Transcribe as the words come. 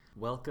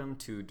Welcome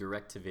to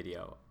Direct to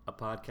Video, a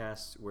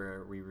podcast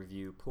where we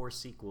review poor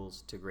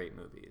sequels to great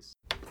movies.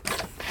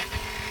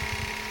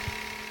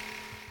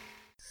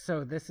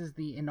 So this is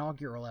the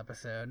inaugural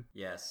episode.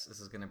 Yes, this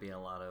is going to be a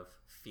lot of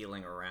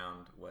feeling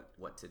around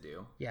what to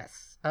do.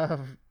 Yes.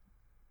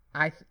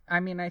 I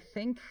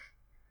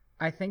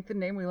think the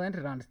name we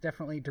landed on is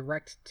definitely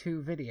Direct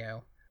to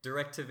Video.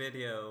 Direct to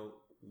Video,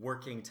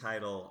 working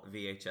title,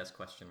 VHS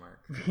question mark.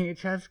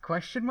 VHS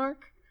question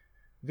mark?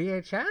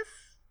 VHS?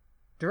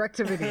 Direct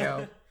to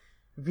Video.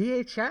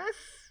 VHS?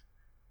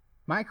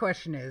 My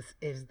question is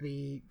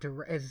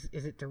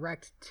it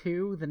direct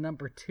to the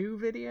number 2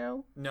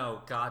 video?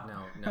 No, God,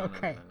 no.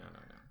 Okay. No.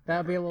 That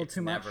would be a little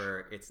too much.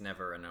 It's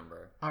never a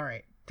number. All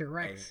right.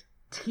 Direct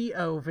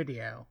TO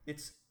video.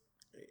 It's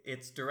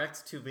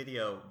direct to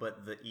video,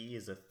 but the E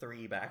is a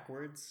 3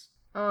 backwards.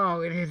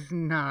 Oh, it is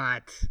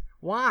not.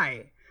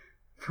 Why?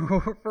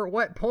 For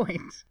what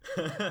point?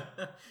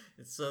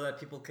 It's so that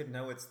people could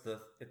know it's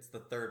the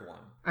third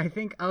one. I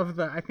think of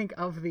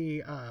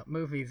the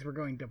movies we're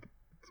going to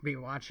be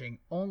watching,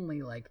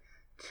 only like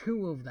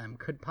 2 of them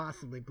could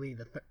possibly be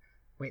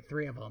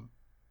 3 of them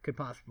could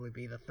possibly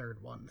be the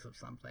third ones of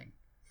something.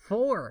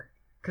 4,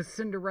 because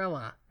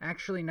Cinderella.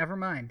 Actually, never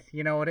mind.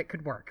 You know what? It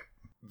could work.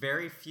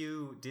 Very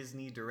few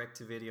Disney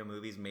direct-to-video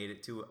movies made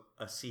it to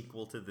a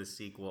sequel to the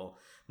sequel,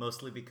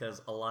 mostly because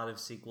a lot of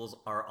sequels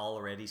are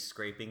already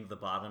scraping the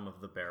bottom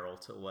of the barrel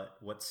to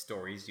what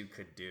stories you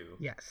could do.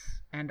 Yes,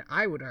 and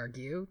I would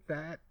argue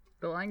that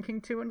The Lion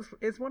King 2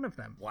 is one of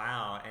them.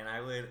 Wow, and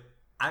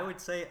I would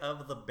say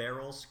of the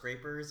barrel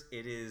scrapers,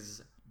 it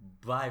is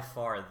by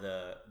far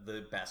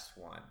the best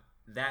one.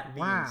 That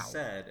being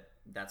said,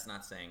 that's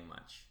not saying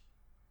much.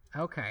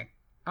 Okay.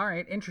 All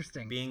right,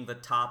 interesting. Being the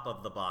top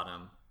of the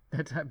bottom.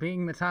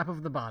 Being the top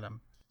of the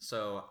bottom.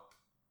 So,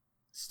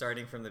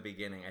 starting from the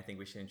beginning, I think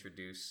we should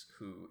introduce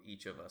who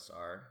each of us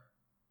are.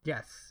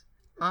 Yes.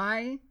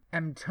 I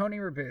am Tony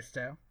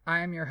Robusto.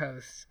 I am your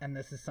host, and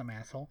this is Some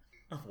Asshole.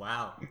 Oh,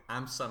 wow.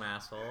 I'm Some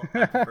Asshole.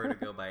 I prefer to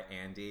go by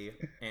Andy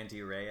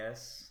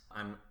Reyes.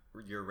 I'm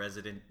your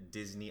resident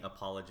Disney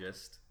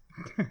apologist.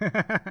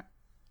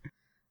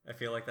 I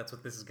feel like that's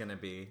what this is going to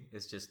be.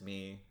 It's just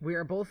me. We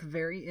are both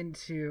very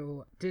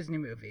into Disney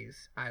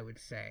movies, I would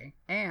say.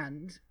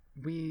 And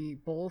we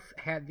both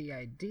had the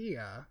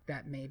idea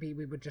that maybe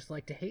we would just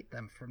like to hate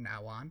them from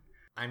now on.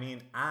 I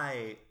mean,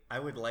 I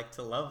would like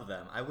to love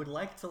them. I would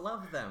like to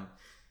love them.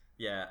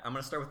 Yeah, I'm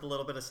going to start with a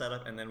little bit of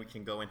setup, and then we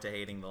can go into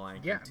hating The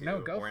Lion King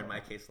 2, go or in for my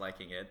it. case,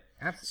 liking it.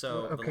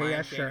 Absolutely. So, The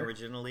Lion King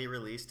originally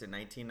released in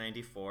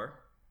 1994,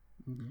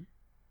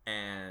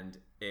 and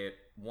it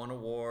won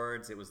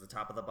awards. It was the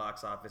top of the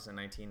box office in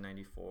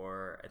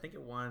 1994. I think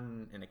it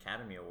won an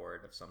Academy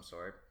Award of some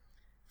sort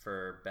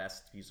for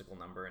best musical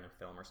number in a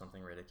film or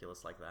something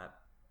ridiculous like that.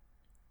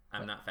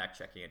 I'm not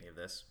fact-checking any of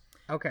this.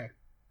 Okay.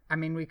 I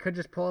mean, we could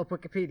just pull up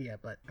Wikipedia,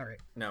 but all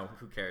right. No,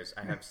 who cares?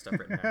 I have stuff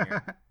written down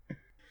here.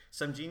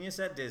 Some genius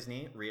at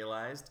Disney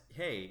realized,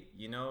 hey,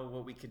 you know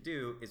what we could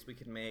do is we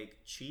could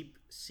make cheap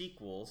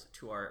sequels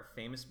to our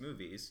famous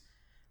movies,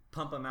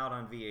 pump them out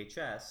on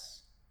VHS,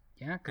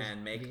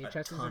 and make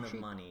a ton of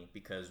money,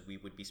 because we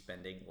would be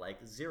spending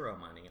like 0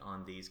 money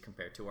on these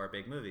compared to our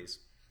big movies.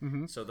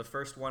 Mm-hmm. So the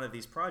first one of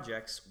these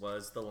projects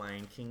was The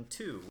Lion King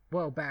 2.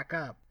 Whoa, back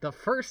up. The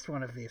first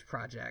one of these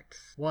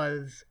projects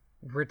was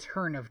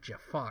Return of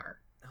Jafar.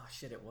 Oh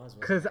shit, it was.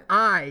 Because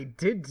I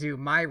did do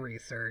my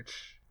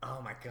research.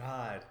 Oh my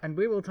god. And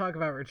we will talk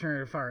about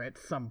Return of Jafar at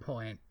some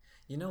point.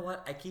 You know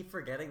what? I keep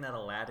forgetting that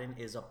Aladdin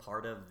is a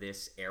part of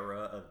this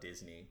era of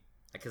Disney.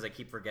 Because I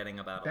keep forgetting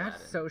about Aladdin.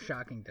 That's so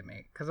shocking to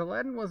me. Because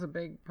Aladdin was a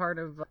big part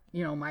of,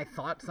 my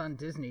thoughts on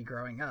Disney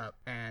growing up.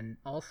 And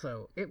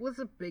also, it was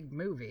a big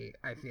movie,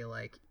 I feel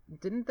like.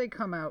 Didn't they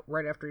come out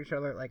right after each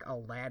other, like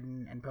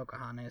Aladdin and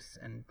Pocahontas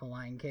and The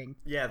Lion King?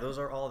 Yeah, those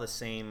are all the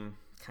same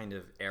kind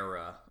of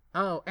era.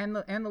 Oh, and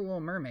the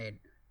Little Mermaid.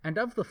 And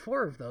of the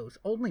 4 of those,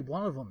 only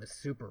one of them is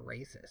super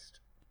racist.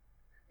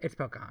 It's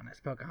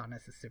Pocahontas.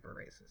 Pocahontas is super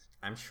racist.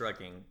 I'm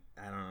shrugging.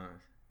 I don't know.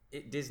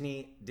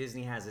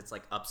 Disney has its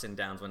like ups and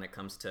downs when it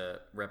comes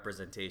to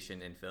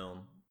representation in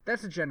film.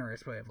 That's a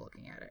generous way of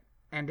looking at it.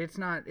 And it's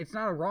not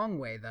a wrong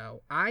way,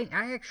 though. I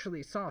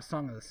actually saw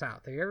Song of the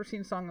South. Have you ever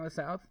seen Song of the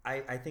South? I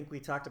think we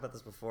talked about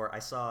this before. I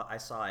saw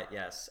it,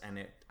 yes,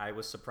 and I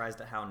was surprised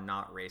at how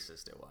not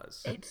racist it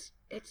was.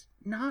 It's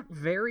not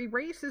very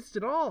racist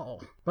at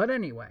all. But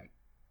anyway,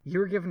 you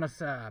were giving us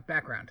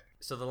background.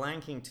 So The Lion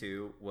King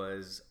 2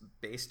 was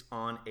based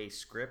on a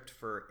script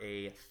for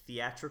a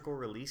theatrical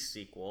release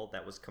sequel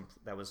that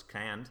was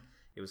canned.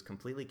 It was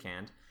completely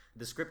canned.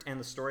 The script and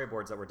the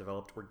storyboards that were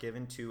developed were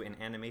given to an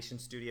animation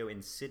studio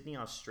in Sydney,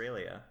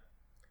 Australia,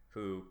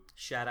 who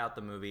shot out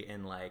the movie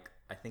in I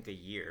think a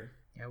year.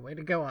 Yeah, way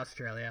to go,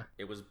 Australia.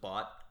 It was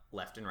bought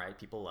left and right.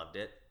 People loved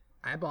it.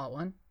 I bought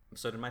one.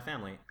 So did my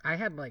family. I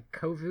had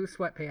Kovu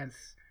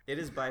sweatpants. It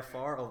is by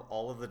far, of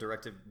all of the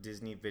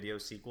direct-to-Disney video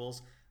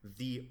sequels,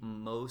 the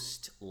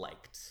most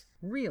liked.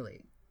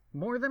 Really?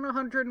 More than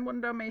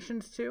 101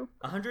 Dalmatians 2?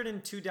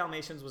 102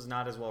 Dalmatians was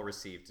not as well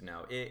received,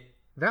 no.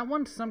 That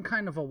won some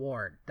kind of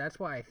award. That's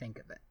why I think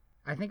of it.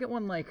 I think it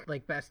won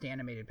like Best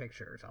Animated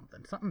Picture or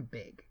something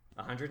big.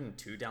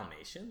 102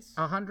 Dalmatians?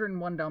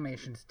 101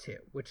 Dalmatians 2,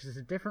 which is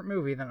a different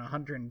movie than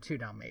 102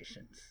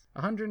 Dalmatians.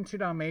 102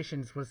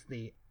 Dalmatians was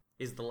the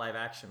live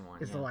action one.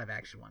 The live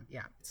action one,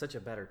 yeah. It's such a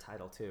better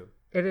title, too.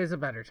 It is a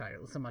better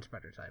title. It's a much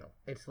better title.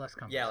 It's less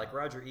cumbersome. Yeah, like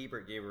Roger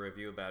Ebert gave a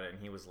review about it,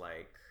 and he was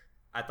like,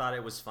 I thought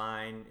it was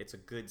fine. It's a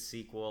good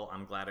sequel.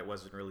 I'm glad it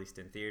wasn't released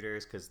in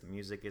theaters because the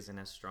music isn't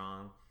as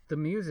strong. The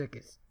music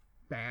is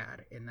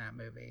bad in that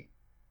movie.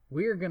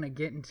 We're going to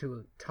get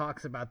into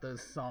talks about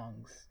those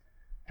songs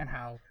and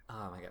how...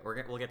 Oh, my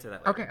God. We'll get to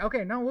that later.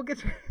 Okay. No, we'll get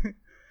to...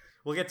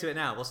 We'll get to it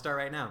now. We'll start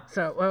right now.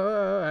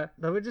 So,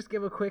 let me just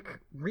give a quick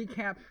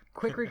recap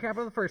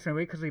of the first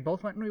movie, because we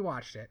both went and we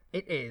watched it.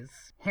 It is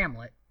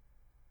Hamlet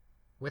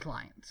with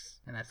lions.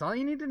 And that's all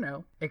you need to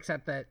know,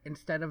 except that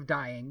instead of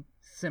dying,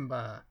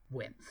 Simba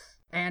wins.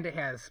 And it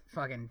has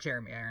fucking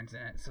Jeremy Irons in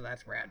it, so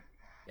that's rad.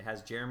 It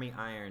has Jeremy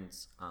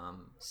Irons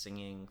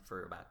singing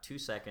for about 2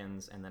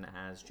 seconds, and then it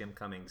has Jim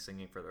Cummings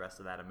singing for the rest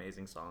of that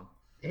amazing song.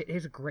 It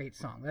is a great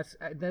song.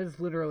 That is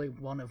literally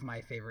one of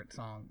my favorite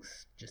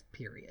songs, just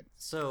period.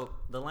 So,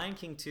 The Lion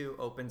King 2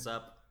 opens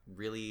up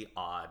really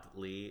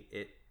oddly.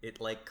 It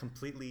like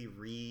completely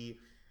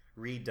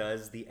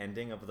redoes the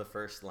ending of the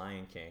first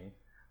Lion King.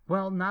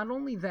 Well, not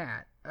only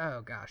that.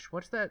 Oh gosh,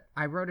 what's that?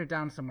 I wrote it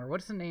down somewhere.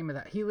 What's the name of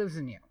that? He Lives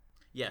in You.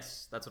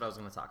 Yes, that's what I was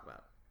going to talk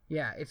about.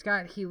 Yeah, it's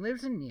got He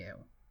Lives in You,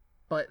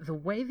 but the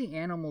way the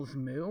animals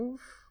move,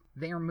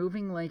 they are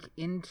moving like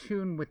in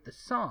tune with the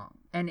song.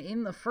 And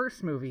in the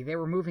first movie, they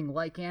were moving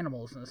like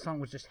animals and the song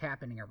was just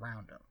happening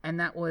around them. And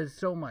that was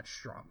so much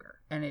stronger.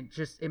 And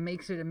it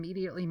makes it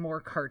immediately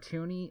more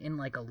cartoony in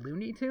like a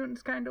Looney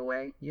Tunes kind of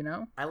way, you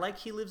know? I like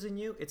He Lives in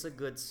You. It's a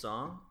good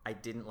song. I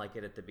didn't like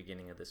it at the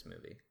beginning of this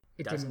movie.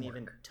 It doesn't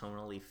even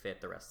tonally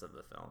fit the rest of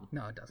the film.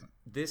 No, it doesn't.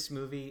 This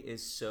movie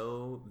is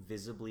so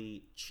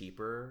visibly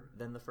cheaper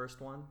than the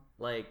first one.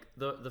 Like,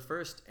 the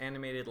first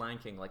animated Lion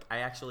King, like, I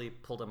actually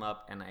pulled them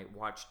up and I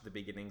watched the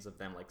beginnings of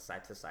them, like,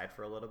 side to side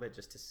for a little bit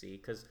just to see.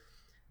 Because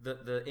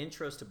the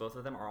intros to both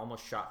of them are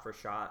almost shot for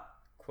shot,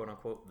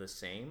 quote-unquote, the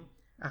same.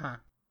 Uh-huh.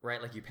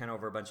 Right? Like, you pan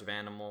over a bunch of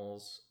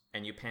animals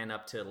and you pan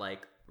up to,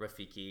 like,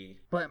 Rafiki.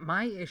 But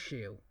my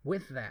issue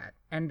with that,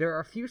 and there are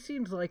a few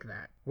scenes like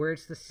that, where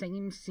it's the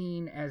same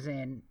scene as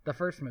in the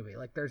first movie.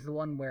 Like, there's the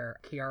one where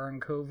Kiara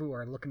and Kovu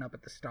are looking up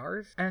at the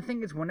stars. And the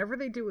thing is, whenever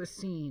they do a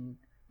scene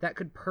that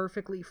could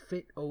perfectly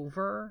fit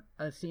over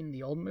a scene in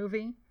the old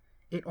movie,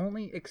 it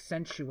only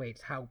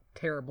accentuates how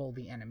terrible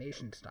the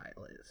animation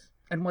style is.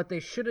 And what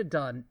they should have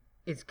done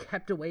is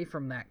kept away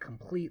from that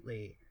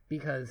completely,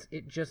 because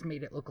it just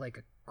made it look like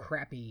a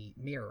crappy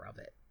mirror of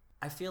it.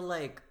 I feel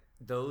like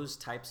those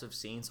types of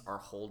scenes are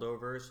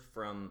holdovers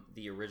from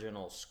the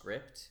original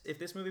script. If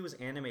this movie was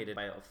animated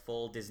by a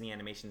full Disney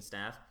animation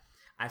staff,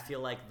 I feel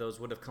like those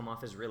would have come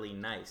off as really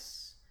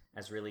nice,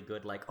 as really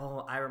good. Like, oh,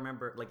 I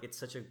remember, like, it's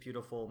such a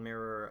beautiful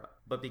mirror.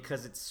 But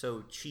because it's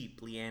so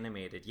cheaply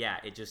animated, yeah,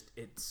 it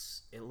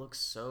looks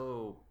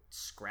so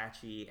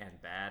scratchy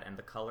and bad, and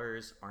the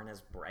colors aren't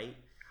as bright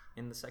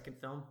in the second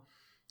film.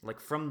 Like,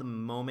 from the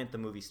moment the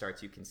movie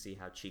starts, you can see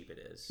how cheap it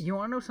is. You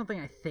want to know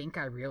something I think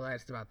I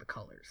realized about the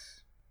colors?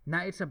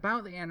 Now, it's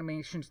about the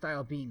animation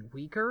style being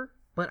weaker,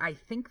 but I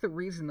think the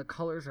reason the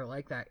colors are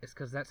like that is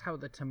because that's how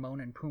the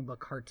Timon and Pumbaa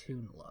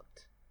cartoon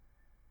looked.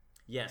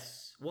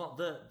 Yes. Well,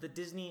 the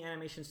Disney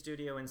Animation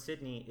Studio in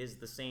Sydney is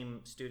the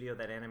same studio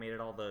that animated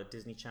all the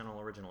Disney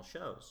Channel original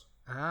shows.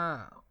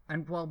 Oh.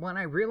 And, well, when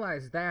I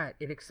realized that,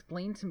 it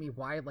explained to me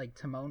why, like,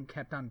 Timon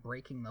kept on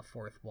breaking the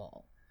fourth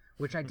wall,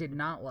 which I did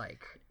not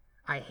like.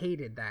 I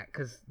hated that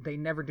because they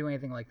never do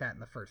anything like that in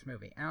the first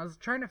movie. And I was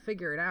trying to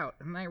figure it out,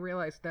 and I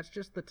realized that's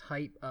just the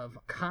type of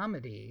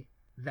comedy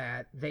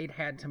that they'd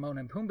had Timon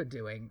and Pumbaa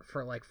doing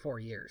for like 4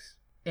 years.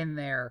 In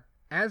their,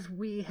 as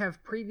we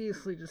have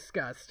previously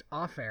discussed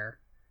off-air,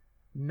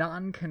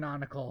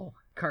 non-canonical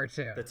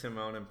cartoon. The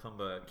Timon and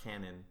Pumbaa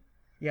canon.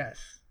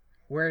 Yes.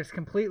 Where it's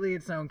completely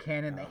its own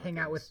canon. They hang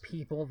out with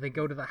people. They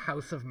go to the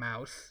House of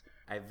Mouse.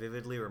 I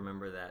vividly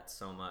remember that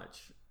so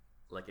much.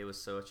 Like, it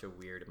was such a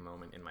weird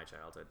moment in my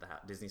childhood.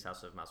 Disney's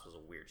House of Mouse was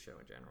a weird show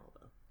in general,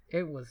 though.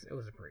 It was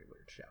a pretty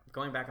weird show.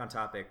 Going back on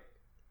topic,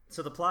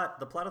 so the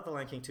plot of The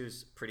Lion King 2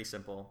 is pretty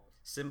simple.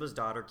 Simba's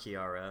daughter,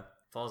 Kiara,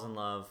 falls in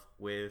love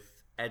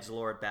with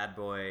edgelord bad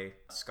boy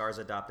Scar's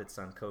adopted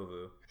son,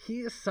 Kovu. He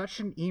is such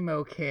an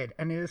emo kid,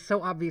 and it is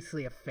so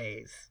obviously a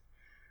phase.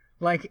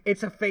 Like,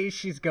 it's a phase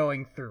she's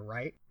going through,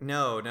 right?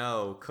 No,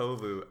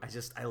 Kovu.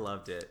 I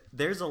loved it.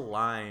 There's a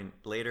line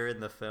later in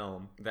the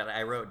film that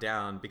I wrote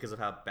down because of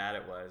how bad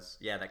it was.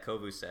 Yeah, that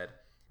Kovu said,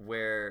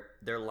 where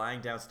they're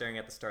lying down staring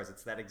at the stars.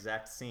 It's that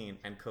exact scene,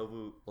 and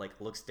Kovu, like,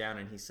 looks down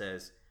and he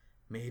says,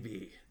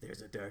 "Maybe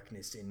there's a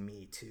darkness in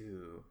me,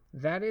 too."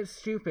 That is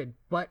stupid,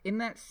 but in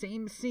that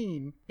same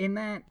scene, in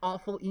that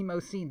awful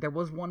emo scene, there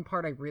was one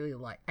part I really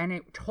liked, and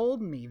it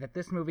told me that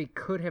this movie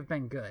could have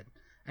been good.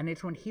 And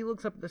it's when he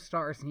looks up at the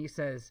stars and he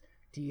says,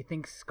 "Do you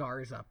think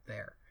Scar's up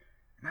there?"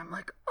 And I'm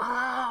like,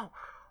 oh,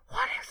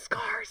 what if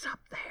Scar's up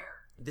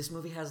there? This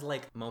movie has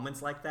like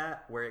moments like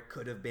that where it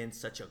could have been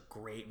such a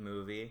great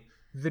movie.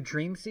 The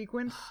dream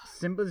sequence,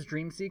 Simba's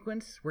dream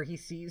sequence, where he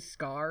sees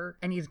Scar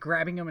and he's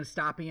grabbing him and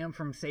stopping him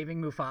from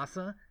saving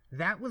Mufasa,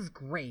 that was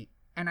great.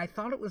 And I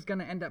thought it was going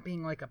to end up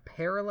being like a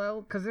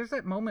parallel, because there's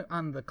that moment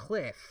on the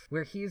cliff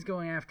where he's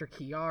going after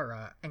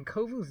Kiara, and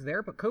Kovu's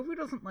there, but Kovu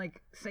doesn't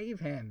like save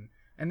him.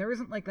 And there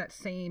isn't like that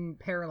same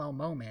parallel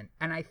moment.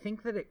 And I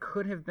think that it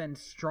could have been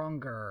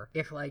stronger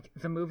if like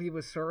the movie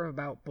was sort of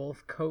about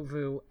both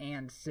Kovu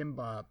and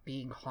Simba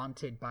being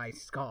haunted by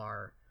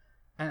Scar,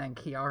 and then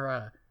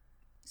Kiara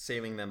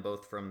saving them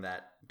both from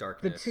that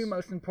darkness. The two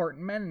most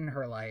important men in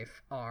her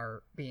life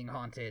are being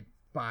haunted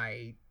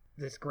by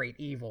this great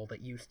evil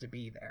that used to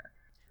be there.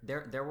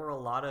 There were a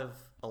lot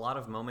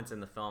of moments in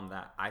the film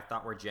that I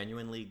thought were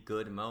genuinely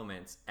good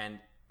moments, and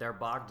they're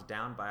bogged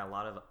down by a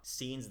lot of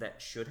scenes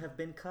that should have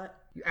been cut.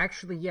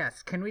 Actually,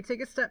 yes. Can we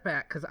take a step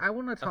back? Because I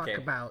want to talk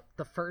about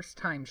the first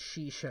time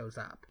she shows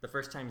up. The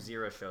first time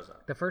Zero shows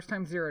up. The first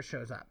time Zero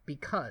shows up.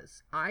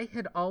 Because I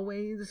had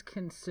always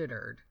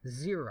considered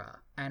Zira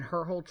and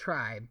her whole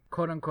tribe,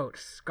 quote-unquote,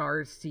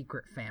 Scar's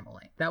secret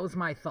family. That was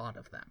my thought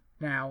of them.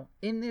 Now,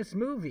 in this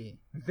movie,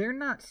 they're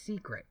not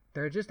secret.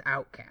 They're just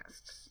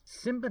outcasts.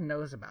 Simba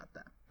knows about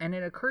them. And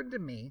it occurred to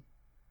me,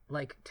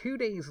 like 2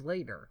 days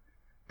later,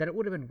 that it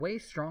would have been way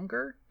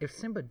stronger if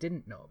Simba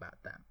didn't know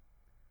about them.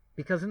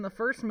 Because in the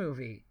first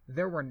movie,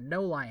 there were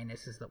no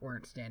lionesses that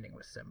weren't standing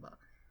with Simba.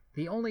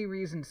 The only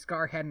reason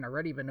Scar hadn't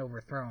already been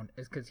overthrown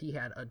is because he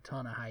had a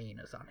ton of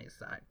hyenas on his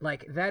side.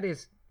 Like, that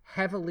is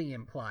heavily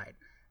implied.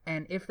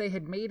 And if they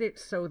had made it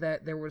so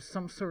that there was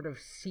some sort of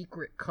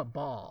secret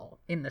cabal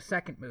in the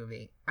second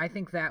movie, I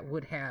think that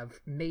would have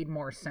made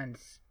more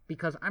sense,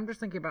 because I'm just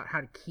thinking about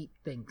how to keep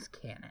things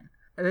canon.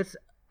 It's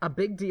a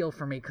big deal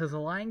for me, because the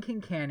Lion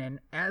King canon,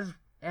 as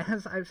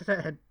I've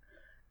said,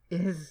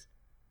 is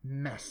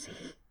messy.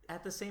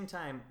 At the same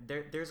time,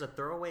 there's a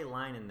throwaway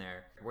line in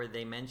there where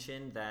they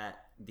mention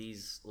that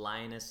these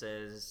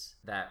lionesses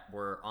that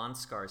were on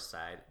Scar's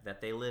side,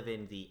 that they live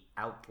in the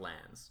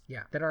Outlands.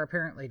 Yeah, that are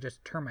apparently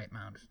just termite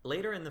mounds.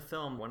 Later in the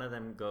film, one of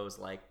them goes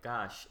like,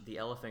 gosh, the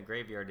elephant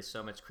graveyard is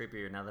so much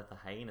creepier now that the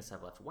hyenas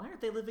have left. Why aren't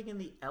they living in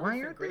the elephant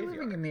graveyard? Why aren't they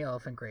living in the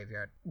elephant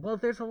graveyard? Well,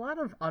 there's a lot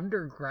of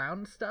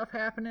underground stuff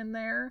happening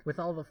there with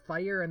all the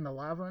fire and the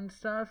lava and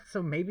stuff,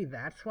 so maybe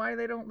that's why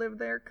they don't live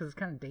there, because it's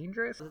kind of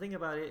dangerous. The thing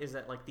about it is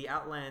that, like, the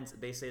Outlands,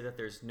 they say that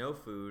there's no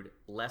food,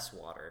 less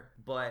water,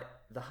 but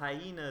the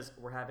hyenas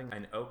were having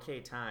an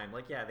okay time.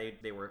 Like, yeah,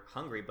 they were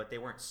hungry, but they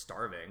weren't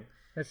starving.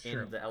 That's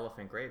true. In the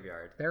elephant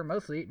graveyard. They're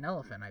mostly eating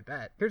elephant, I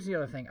bet. Here's the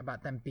other thing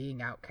about them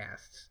being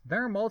outcasts.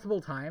 There are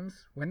multiple times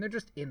when they're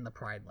just in the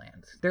Pride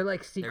Lands. They're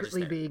like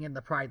secretly being in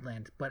the Pride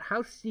Lands, but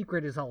how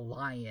secret is a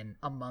lion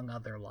among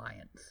other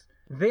lions?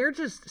 They're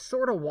just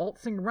sort of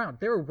waltzing around.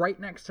 They were right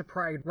next to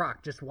Pride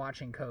Rock just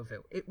watching Kovu.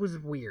 It was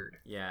weird.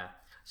 Yeah.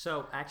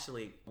 So,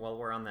 actually, while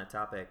we're on that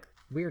topic...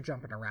 We're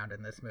jumping around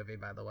in this movie,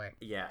 by the way.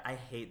 Yeah, I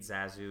hate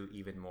Zazu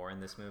even more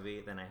in this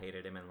movie than I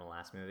hated him in the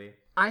last movie.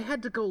 I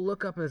had to go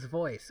look up his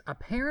voice.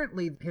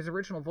 Apparently, his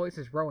original voice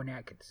is Rowan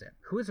Atkinson,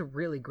 who is a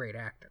really great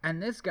actor.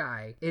 And this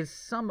guy is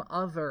some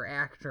other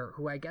actor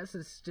who I guess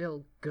is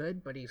still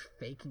good, but he's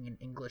faking an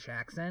English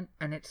accent.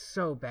 And it's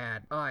so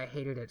bad. Oh, I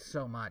hated it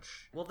so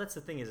much. Well, that's the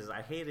thing is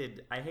I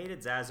hated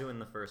Zazu in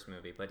the first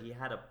movie, but he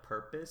had a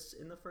purpose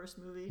in the first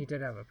movie. He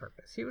did have a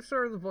purpose. He was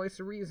sort of the voice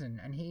of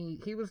reason, and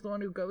he was the one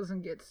who goes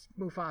and gets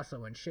Mufasa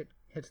when shit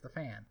hits the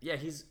fan. Yeah,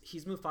 he's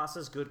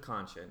Mufasa's good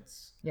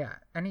conscience. Yeah,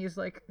 and he's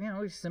like,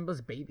 he's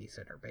Simba's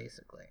babysitter,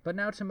 basically. But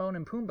now Timon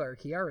and Pumbaa are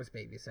Kiara's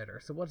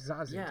babysitter, so what's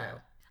Zazu do?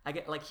 I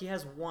get, like, he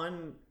has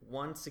one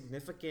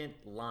significant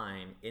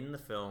line in the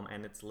film,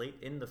 and it's late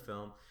in the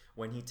film,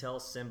 when he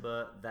tells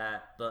Simba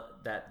that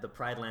the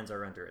Pride Lands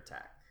are under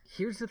attack.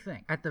 Here's the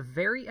thing. At the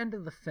very end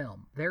of the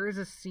film, there is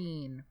a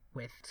scene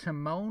with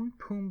Timon,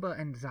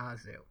 Pumbaa, and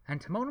Zazu. And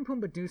Timon and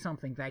Pumbaa do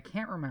something that I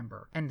can't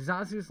remember. And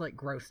Zazu's, like,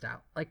 grossed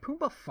out. Like,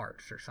 Pumbaa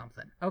farts or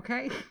something,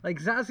 okay? Like,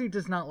 Zazu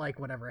does not like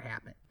whatever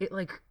happened. It,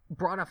 like,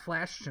 brought a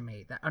flash to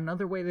me that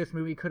another way this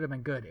movie could have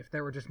been good if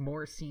there were just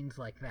more scenes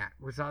like that,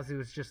 where Zazu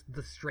is just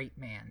the straight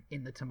man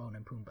in the Timon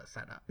and Pumbaa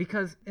setup.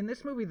 Because in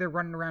this movie, they're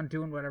running around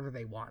doing whatever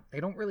they want. They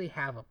don't really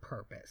have a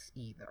purpose,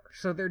 either.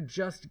 So they're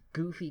just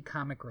goofy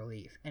comic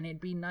relief. And it'd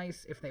be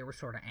nice if they were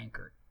sort of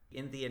anchored.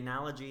 In the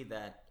analogy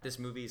that this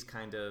movie is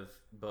kind of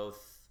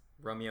both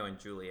Romeo and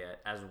Juliet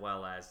as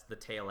well as the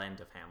tail end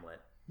of Hamlet.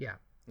 Yeah.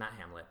 Not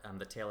Hamlet,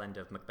 the tail end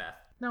of Macbeth.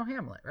 No,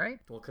 Hamlet, right?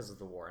 Well, because of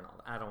the war and all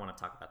that. I don't want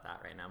to talk about that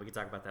right now. We can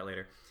talk about that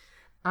later.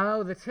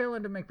 Oh, the tail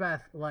end of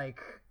Macbeth,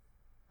 like,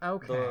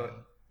 okay.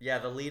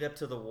 The lead up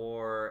to the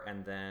war,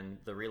 and then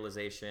the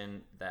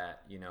realization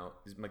that,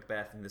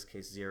 Macbeth, in this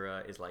case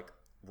Zira, is, like,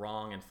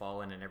 wrong and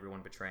fallen and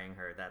everyone betraying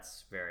her.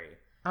 That's very...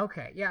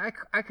 Okay, yeah,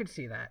 I could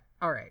see that.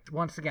 All right,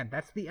 once again,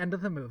 that's the end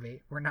of the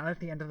movie. We're not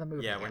at the end of the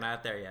movie Yeah, yet. We're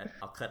not there yet.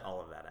 I'll cut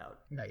all of that out.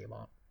 No, you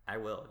won't. I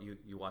will.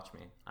 You watch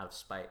me out of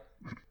spite.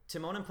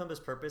 Timon and Pumbaa's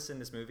purpose in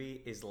this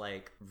movie is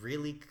like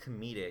really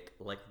comedic,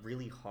 like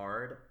really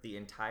hard the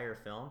entire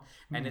film.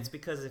 And it's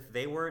because if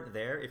they weren't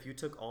there, if you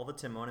took all the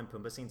Timon and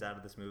Pumbaa scenes out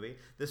of this movie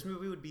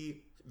would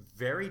be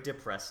very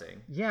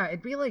depressing. Yeah,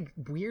 it'd be like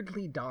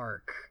weirdly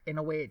dark in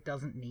a way it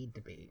doesn't need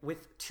to be.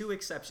 With two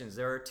exceptions.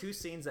 There are two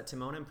scenes that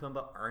Timon and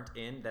Pumbaa aren't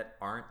in that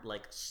aren't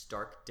like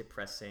stark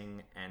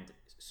depressing and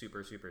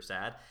super, super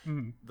sad.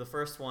 The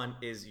first one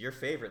is your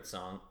favorite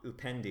song,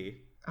 Upendi.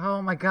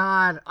 Oh my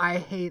god, I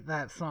hate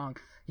that song.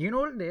 You know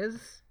what it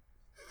is?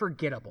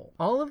 Forgettable.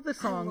 All of the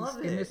songs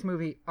in this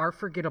movie are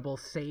forgettable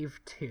save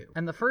two.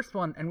 And the first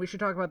one, and we should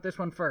talk about this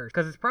one first,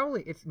 because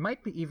it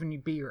might be even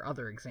be your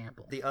other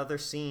example. The other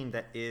scene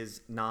that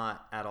is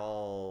not at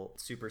all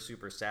super,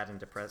 super sad and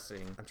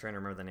depressing. I'm trying to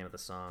remember the name of the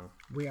song.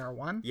 We Are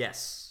One?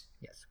 Yes.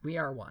 Yes, We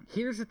Are One.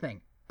 Here's the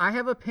thing. I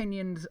have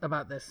opinions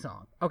about this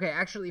song. Okay,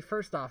 actually,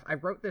 first off, I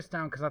wrote this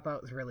down because I thought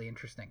it was really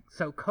interesting.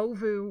 So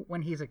Kovu,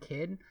 when he's a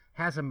kid,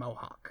 has a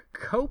mohawk.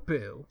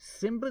 Kopu,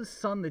 Simba's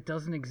son that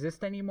doesn't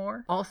exist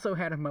anymore, also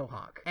had a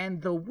mohawk.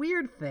 And the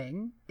weird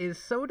thing is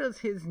so does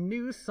his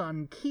new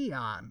son,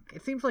 Kion.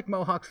 It seems like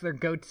mohawks are their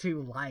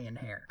go-to lion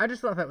hair. I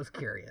just thought that was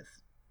curious.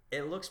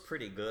 It looks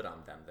pretty good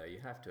on them, though,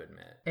 you have to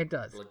admit. It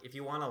does. Like, if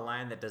you want a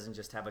lion that doesn't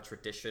just have a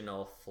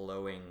traditional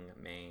flowing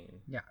mane.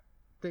 Yeah.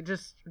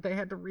 They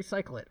had to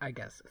recycle it, I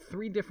guess.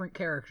 3 different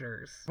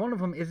characters. One of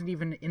them isn't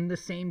even in the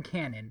same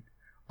canon.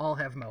 All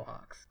have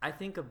mohawks. I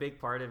think a big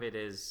part of it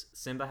is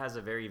Simba has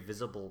a very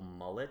visible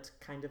mullet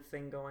kind of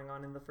thing going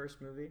on in the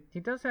first movie. He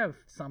does have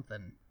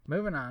something.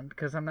 Moving on,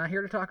 because I'm not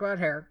here to talk about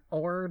hair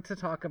or to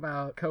talk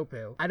about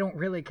Kopu. I don't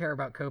really care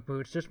about Kopu.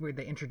 It's just weird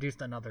they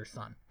introduced another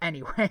son.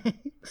 Anyway,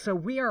 so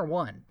We Are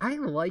One. I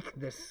like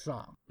this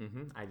song.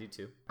 I do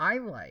too. I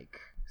like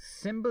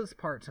Simba's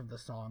parts of the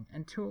song,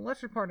 and to a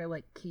lesser part, I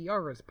like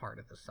Kiara's part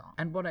of the song.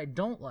 And what I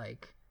don't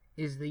like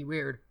is the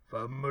weird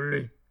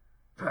family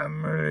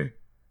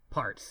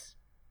parts.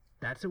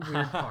 That's a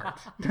weird part.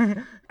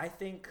 I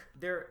think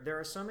there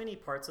are so many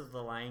parts of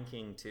The Lion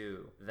King,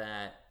 too,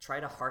 that try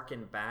to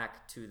harken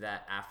back to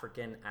that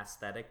African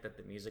aesthetic that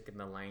the music in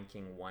The Lion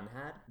King 1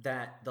 had,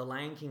 that The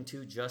Lion King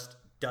 2 just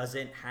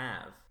doesn't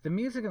have. The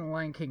music in The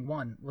Lion King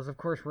 1 was, of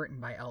course, written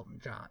by Elton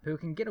John, who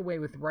can get away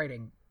with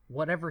writing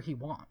whatever he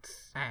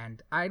wants.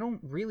 And I don't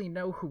really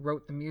know who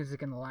wrote the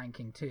music in The Lion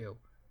King 2,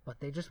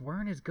 but they just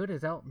weren't as good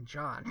as Elton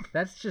John.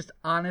 That's just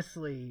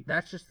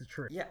the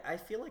truth. Yeah, I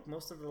feel like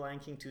most of The Lion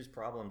King 2's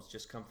problems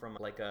just come from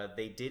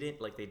they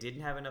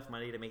didn't have enough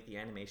money to make the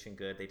animation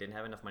good. They didn't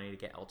have enough money to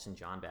get Elton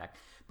John back.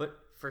 But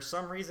for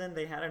some reason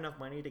they had enough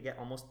money to get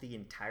almost the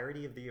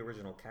entirety of the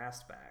original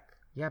cast back.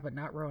 Yeah, but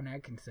not Rowan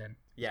Atkinson.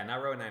 Yeah,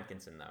 not Rowan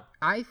Atkinson though.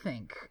 I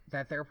think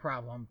that their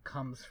problem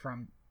comes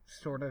from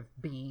sort of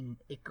being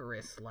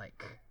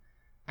Icarus-like.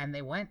 And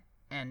they went,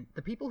 and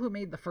the people who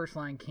made the first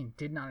Lion King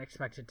did not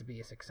expect it to be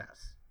a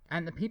success.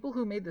 And the people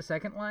who made the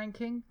second Lion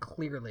King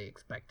clearly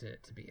expected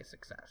it to be a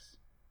success.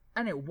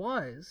 And it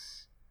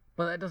was,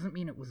 but that doesn't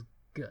mean it was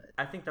good.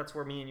 I think that's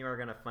where me and you are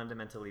going to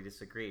fundamentally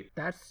disagree.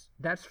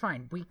 That's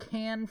fine. We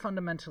can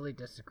fundamentally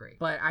disagree.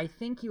 But I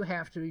think you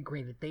have to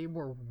agree that they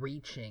were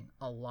reaching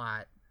a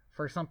lot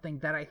for something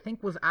that I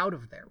think was out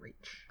of their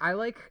reach. I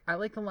like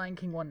The Lion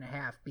King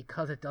 1.5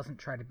 because it doesn't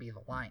try to be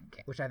The Lion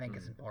King, which I think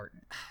is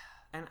important.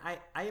 And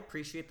I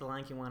appreciate The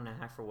Lion King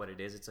 1.5 for what it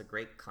is. It's a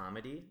great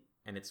comedy,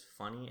 and it's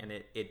funny, and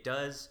it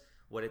does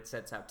what it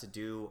sets out to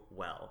do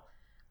well.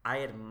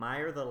 I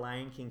admire The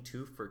Lion King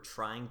 2 for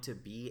trying to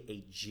be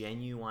a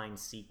genuine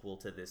sequel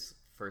to this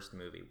first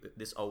movie,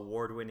 this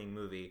award-winning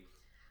movie.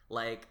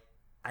 Like,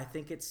 I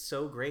think it's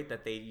so great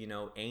that they,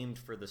 aimed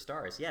for the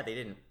stars. Yeah, they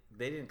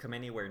didn't come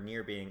anywhere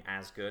near being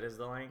as good as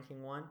The Lion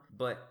King 1,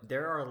 but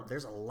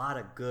there's a lot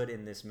of good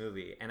in this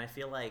movie, and I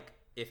feel like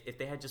if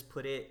they had just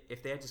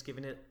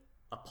given it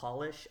a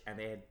polish and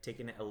they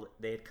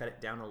had cut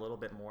it down a little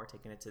bit more,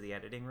 taken it to the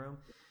editing room,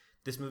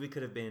 this movie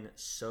could have been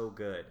so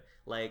good.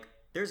 Like,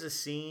 there's a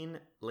scene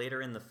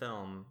later in the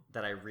film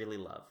that I really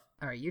love.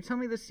 All right, you tell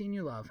me the scene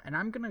you love, and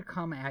I'm gonna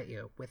come at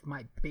you with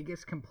my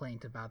biggest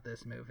complaint about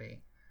this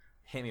movie.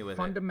 Hit me with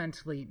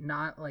Fundamentally,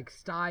 not like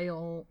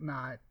style,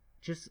 not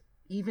just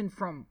even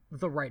from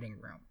the writing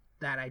room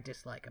that I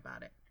dislike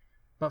about it.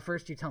 But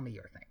first, you tell me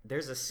your thing.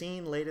 There's a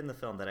scene late in the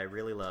film that I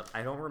really love.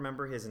 I don't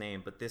remember his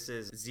name, but this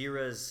is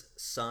Zira's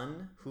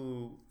son,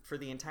 who for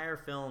the entire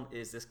film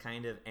is this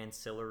kind of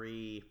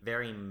ancillary,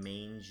 very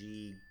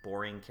mangy,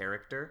 boring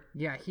character.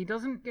 Yeah, he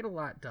doesn't get a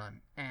lot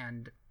done.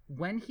 And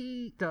when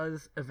he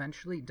does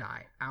eventually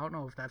die, I don't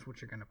know if that's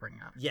what you're going to bring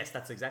up. Yes,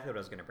 that's exactly what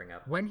I was going to bring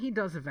up. When he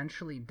does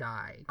eventually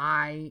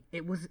die,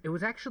 it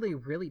was actually a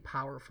really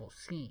powerful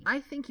scene. I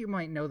think you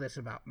might know this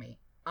about me.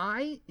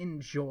 I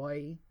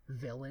enjoy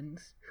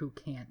villains who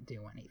can't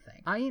do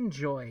anything. I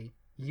enjoy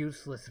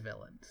useless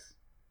villains.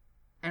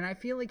 And I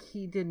feel like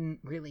he didn't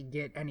really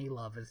get any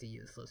love as a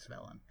useless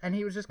villain. And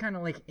he was just kind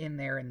of like in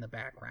there in the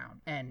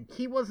background. And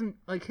he wasn't,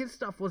 like, his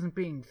stuff wasn't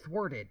being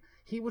thwarted.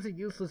 He was a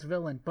useless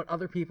villain, but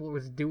other people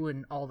was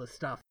doing all the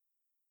stuff.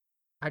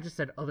 I just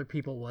said other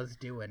people was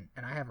doing,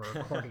 and I have a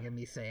recording of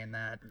me saying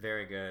that.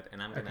 Very good,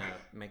 and I'm gonna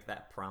make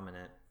that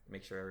prominent.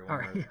 Make sure everyone All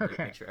right,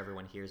 okay. make sure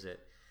everyone hears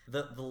it.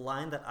 The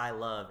line that I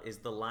love is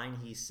the line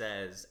he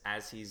says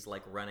as he's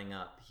like running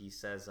up. He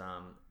says,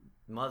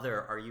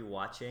 "Mother, are you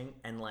watching?"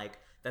 And like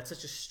that's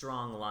such a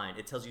strong line.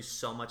 It tells you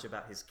so much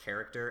about his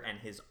character and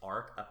his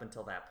arc up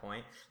until that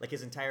point. Like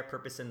his entire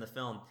purpose in the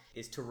film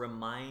is to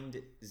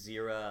remind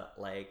Zira,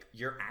 like,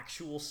 your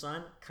actual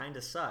son kind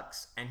of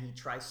sucks, and he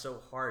tries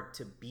so hard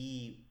to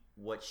be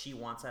what she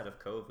wants out of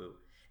Kovu.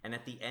 And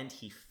at the end,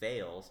 he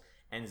fails,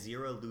 and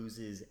Zira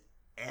loses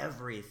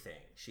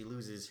everything. She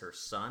loses her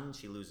son.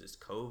 She loses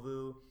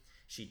Kovu.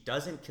 She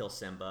doesn't kill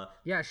Simba.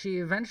 Yeah, she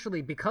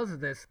eventually, because of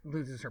this,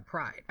 loses her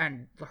pride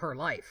and her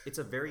life. It's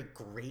a very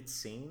great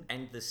scene,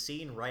 and the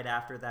scene right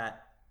after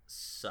that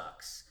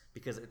sucks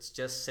because it's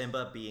just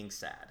Simba being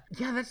sad.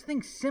 Yeah, that's the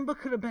thing. Simba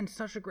could have been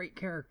such a great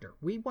character.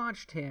 We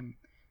watched him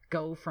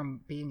go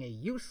from being a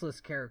useless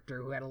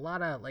character who had a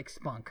lot of, like,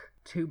 spunk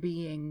to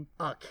being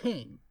a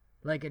king.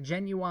 Like a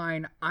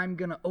genuine, I'm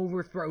gonna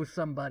overthrow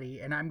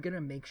somebody and I'm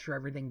gonna make sure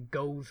everything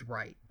goes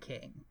right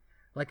king.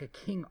 Like a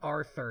King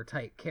Arthur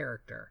type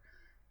character.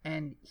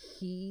 And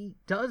he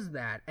does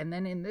that. And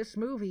then in this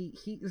movie,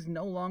 he is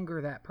no longer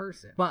that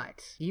person.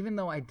 But even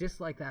though I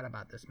dislike that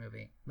about this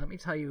movie, let me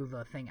tell you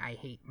the thing I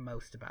hate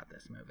most about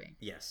this movie.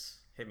 Yes.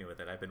 Hit me with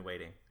it. I've been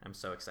waiting. I'm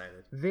so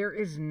excited. There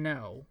is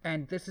no,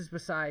 and this is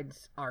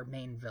besides our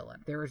main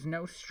villain, there is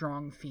no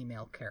strong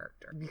female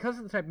character. Because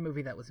of the type of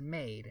movie that was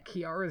made,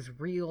 Kiara's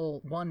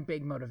real one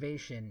big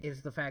motivation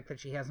is the fact that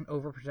she has an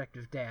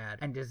overprotective dad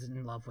and is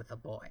in love with a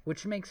boy,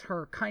 which makes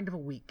her kind of a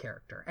weak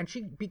character. And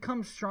she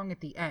becomes strong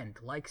at the end,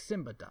 like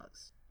Simba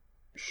does.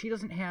 She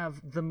doesn't have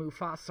the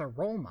Mufasa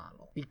role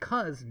model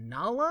because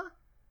Nala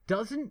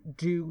doesn't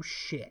do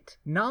shit.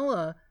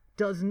 Nala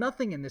does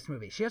nothing in this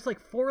movie. She has like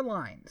 4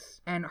 lines,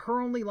 and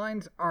her only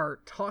lines are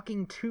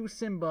talking to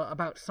Simba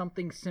about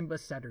something Simba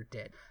said or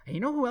did. And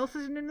you know who else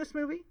isn't in this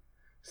movie?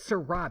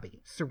 Sarabi.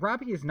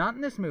 Sarabi is not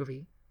in this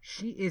movie.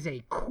 She is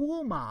a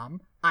cool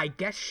mom. I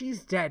guess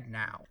she's dead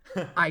now.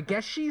 I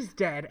guess she's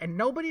dead, and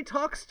nobody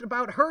talks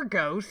about her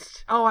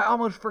ghost. Oh, I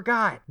almost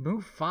forgot.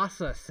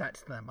 Mufasa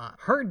sets them up.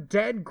 Her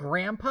dead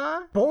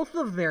grandpa, both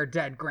of their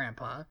dead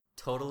grandpa.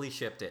 Totally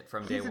shipped it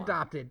from day one. He's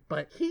adopted,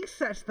 but he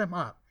sets them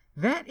up.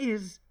 That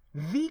is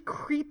the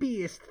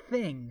creepiest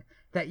thing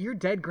that your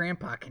dead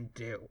grandpa can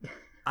do.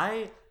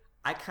 I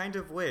kind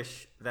of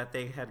wish that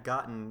they had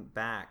gotten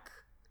back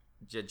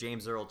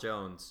James Earl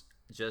Jones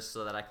just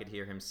so that I could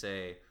hear him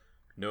say,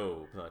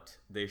 "No, but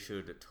they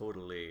should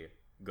totally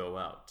go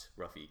out,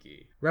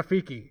 Rafiki."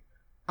 Rafiki,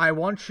 I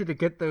want you to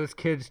get those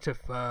kids to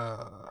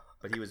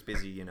But he was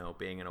busy,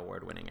 being an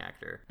award-winning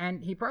actor.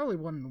 And he probably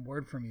won an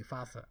award for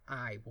Mufasa,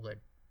 I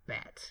would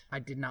bet. I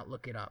did not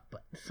look it up,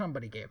 but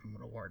somebody gave him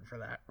an award for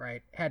that,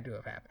 right? Had to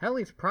have happened. Hell,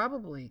 he's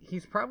probably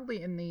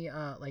in the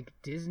like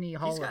Disney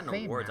Hall of Fame. He's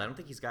gotten awards. Now. I don't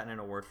think he's gotten an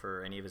award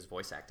for any of his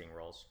voice acting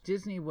roles.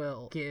 Disney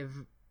will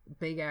give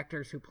big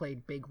actors who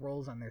played big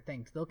roles on their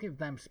things, they'll give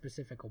them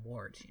specific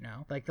awards,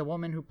 like the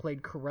woman who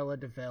played Cruella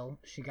de Vil,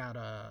 she got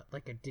a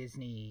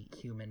Disney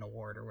Human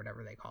Award or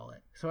whatever they call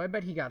it. So I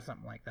bet he got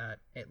something like that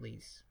at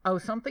least. Oh,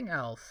 something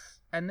else,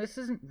 and this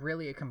isn't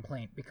really a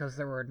complaint because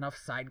there were enough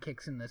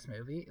sidekicks in this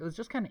movie. It was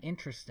just kind of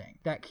interesting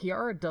that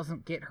Kiara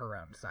doesn't get her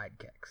own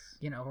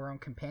sidekicks, her own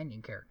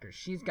companion characters.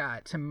 She's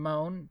got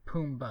Timon,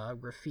 Pumbaa,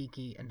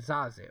 Rafiki, and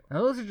Zazu.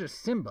 Now those are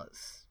just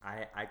Simbas.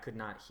 I could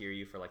not hear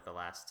you for like the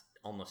last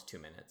almost 2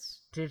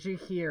 minutes. Did you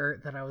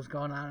hear that I was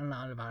going on and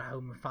on about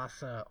how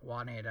Mufasa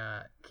wanted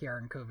Kiara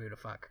and Kovu to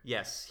fuck?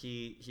 Yes,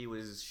 he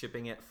was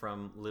shipping it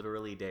from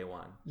literally day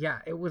one. Yeah,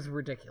 it was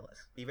ridiculous.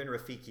 Even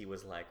Rafiki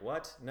was like,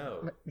 "What?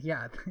 No."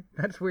 Yeah,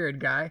 that's weird,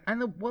 guy. And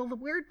the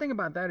weird thing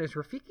about that is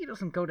Rafiki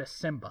doesn't go to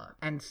Simba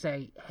and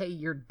say, "Hey,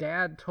 your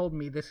dad told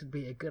me this would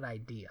be a good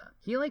idea."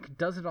 He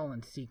does it all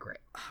in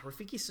secret.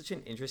 Rafiki's such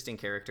an interesting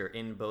character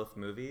in both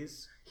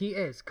movies. He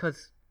is,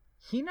 because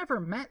he never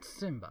met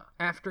Simba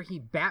after he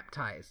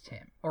baptized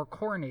him or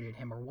coronated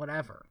him or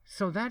whatever.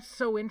 So that's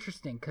so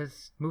interesting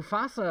because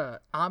Mufasa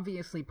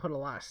obviously put a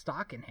lot of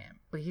stock in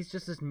him, but he's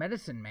just this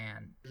medicine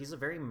man. He's a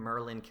very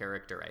Merlin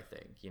character, I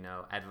think.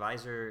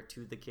 Advisor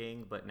to the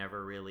king, but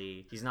never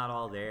really. He's not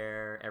all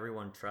there.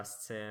 Everyone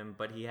trusts him,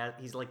 but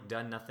he's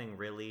done nothing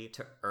really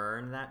to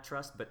earn that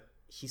trust, but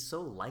he's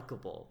so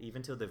likable,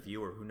 even to the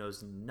viewer who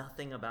knows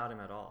nothing about him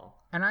at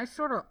all. And I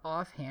sort of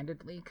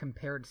offhandedly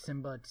compared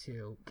Simba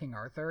to King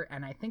Arthur,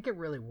 and I think it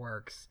really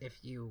works if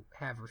you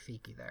have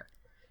Rafiki there.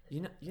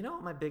 You know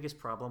what my biggest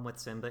problem with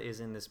Simba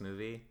is in this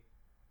movie?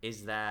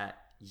 Is that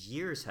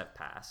years have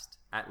passed,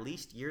 at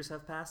least years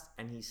have passed,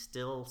 and he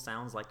still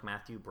sounds like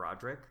Matthew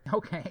Broderick.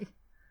 Okay.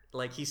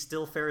 He's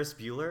still Ferris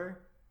Bueller.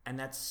 And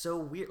that's so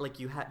weird.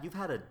 You've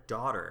had a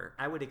daughter.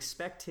 I would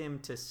expect him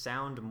to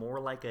sound more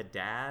like a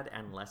dad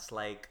and less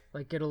like...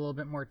 get a little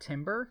bit more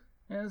timber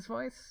in his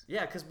voice.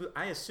 Yeah, because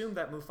I assume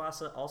that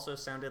Mufasa also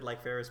sounded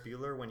like Ferris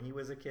Bueller when he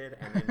was a kid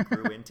and then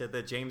grew into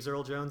the James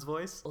Earl Jones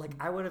voice. Like,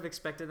 I would have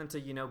expected them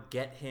to,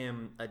 get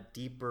him a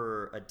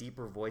deeper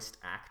voiced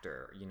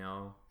actor,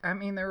 I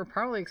mean, they were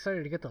probably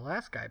excited to get the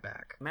last guy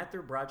back.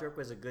 Matthew Broderick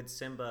was a good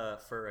Simba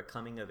for a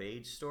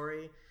coming-of-age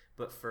story,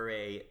 but for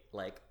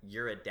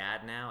you're a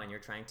dad now and you're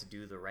trying to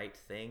do the right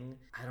thing,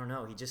 I don't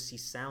know, he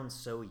sounds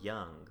so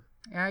young.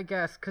 Yeah, I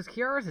guess, because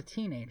Kiara's a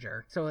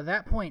teenager, so at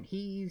that point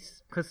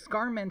because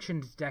Scar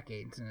mentions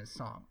decades in his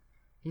song.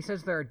 He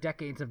says there are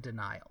decades of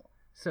denial.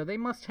 So they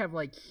must have,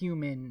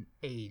 human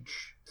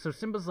age. So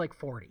Simba's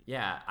 40.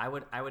 Yeah, I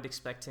would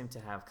expect him to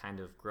have kind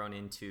of grown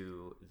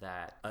into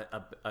that,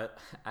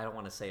 I don't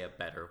want to say a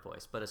better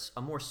voice, but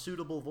a more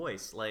suitable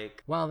voice,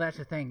 Well, that's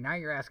the thing. Now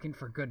you're asking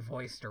for good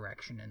voice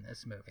direction in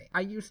this movie.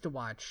 I used to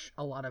watch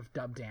a lot of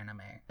dubbed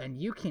anime,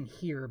 and you can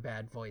hear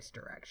bad voice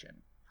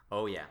direction.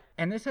 Oh, yeah.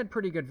 And this had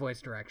pretty good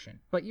voice direction,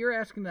 but you're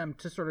asking them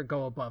to sort of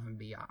go above and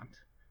beyond.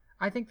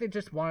 I think they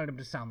just wanted him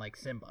to sound like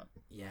Simba.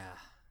 Yeah.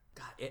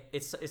 God,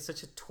 it's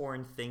such a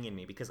torn thing in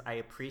me because I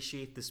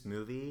appreciate this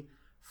movie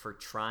for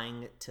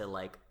trying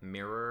to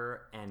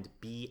mirror and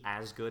be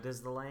as good as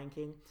The Lion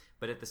King,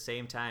 but at the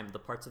same time, the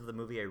parts of the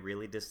movie I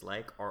really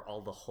dislike are all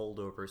the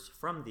holdovers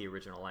from the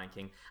original Lion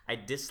King. I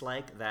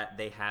dislike that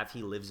they have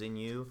He Lives in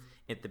You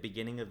at the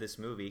beginning of this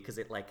movie because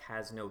it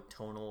has no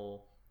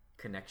tonal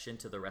connection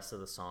to the rest of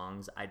the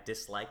songs. I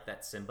dislike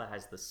that Simba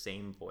has the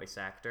same voice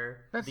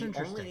actor. That's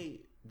interesting.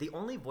 The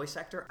only voice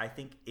actor I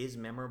think is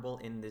memorable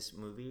in this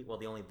movie, well,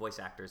 the only voice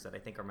actors that I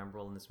think are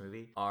memorable in this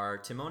movie are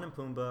Timon and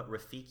Pumbaa,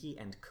 Rafiki,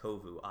 and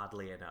Kovu,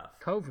 oddly enough.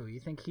 Kovu, you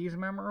think he's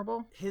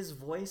memorable? His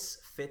voice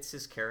fits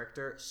his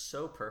character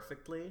so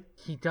perfectly.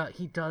 He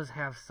does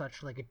have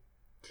such a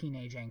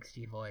teenage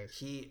angsty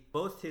voice.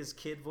 Both his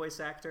kid voice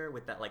actor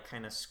with that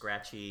kind of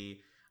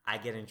scratchy, I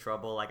get in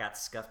trouble, I got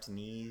scuffed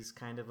knees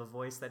kind of a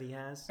voice that he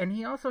has. And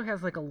he also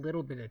has a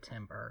little bit of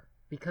timbre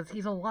because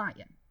he's a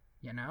lion.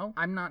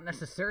 I'm not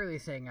necessarily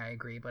saying I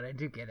agree, but I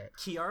do get it.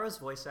 Kiara's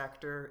voice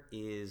actor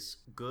is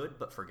good,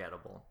 but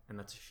forgettable, and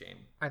that's a shame.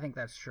 I think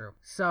that's true.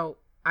 So,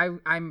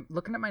 I'm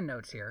looking at my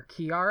notes here.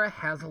 Kiara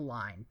has a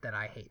line that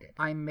I hated.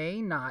 I may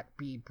not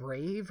be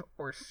brave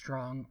or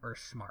strong or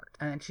smart.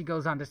 And then she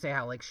goes on to say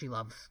how, she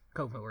loves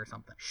Kovu or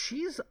something.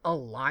 She's a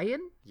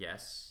lion?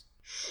 Yes.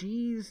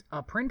 She's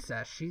a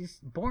princess. She's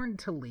born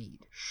to lead.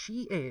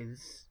 She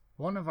is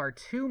one of our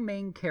two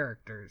main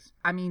characters.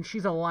 I mean,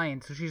 she's a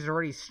lion, so she's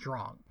already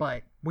strong,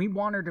 but we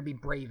want her to be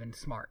brave and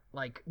smart.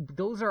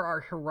 Those are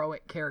our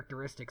heroic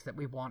characteristics that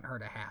we want her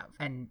to have.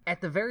 And at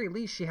the very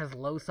least, she has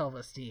low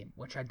self-esteem,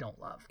 which I don't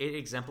love. It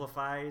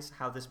exemplifies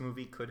how this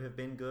movie could have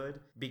been good,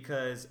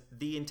 because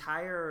the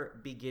entire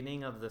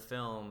beginning of the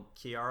film,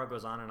 Kiara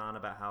goes on and on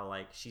about how,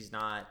 she's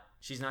not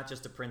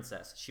just a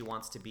princess. She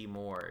wants to be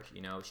more,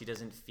 She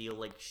doesn't feel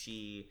like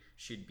she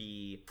should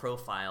be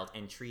profiled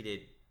and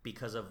treated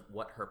because of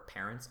what her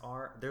parents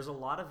are. There's a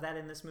lot of that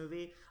in this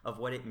movie, of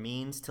what it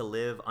means to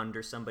live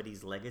under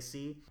somebody's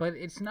legacy. But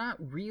it's not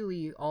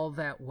really all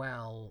that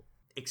well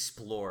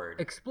explored.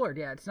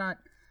 Yeah, it's not.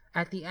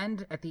 At the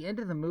end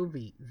of the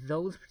movie,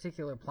 those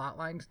particular plot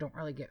lines don't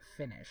really get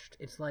finished.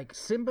 It's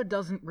Simba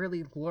doesn't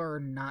really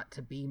learn not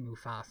to be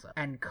Mufasa.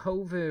 And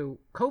Kovu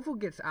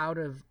gets out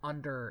of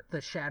under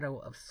the shadow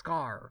of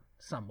Scar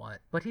somewhat,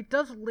 but he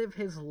does live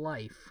his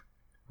life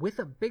with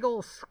a big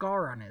old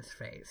scar on his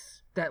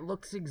face that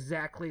looks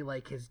exactly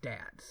like his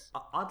dad's.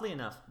 Oddly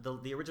enough,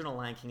 the original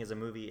Lion King is a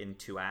movie in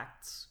 2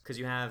 acts, because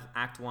you have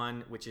Act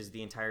 1, which is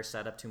the entire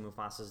setup to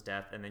Mufasa's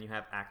death, and then you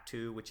have Act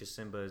 2, which is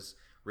Simba's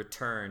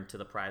return to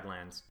the Pride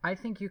Lands. I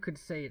think you could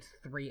say it's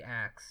 3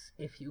 acts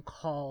if you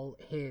call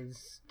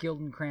his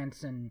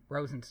Gildenkrantz and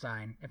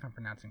Rosenstein, if I'm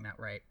pronouncing that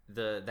right.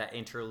 That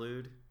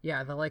interlude?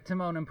 Yeah, the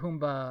Timon and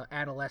Pumbaa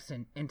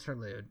adolescent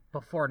interlude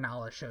before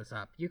Nala shows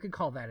up. You could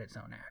call that its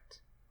own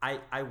act.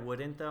 I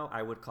wouldn't, though.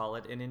 I would call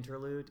it an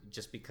interlude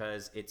just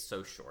because it's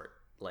so short.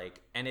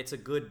 And it's a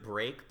good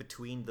break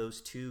between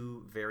those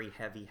two very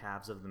heavy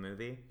halves of the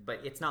movie, but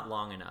it's not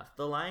long enough.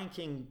 The Lion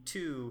King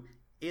 2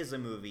 is a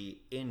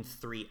movie in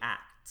 3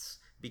 acts,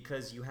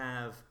 because you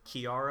have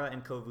Kiara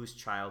and Kovu's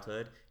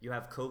childhood, you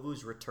have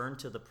Kovu's return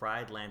to the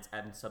Pride Lands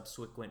and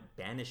subsequent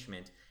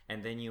banishment,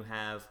 and then you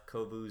have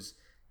Kovu's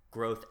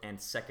growth and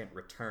second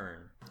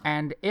return.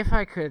 And if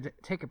I could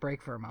take a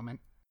break for a moment.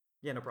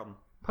 Yeah, no problem.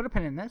 Put a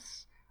pin in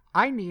this.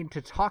 I need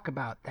to talk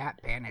about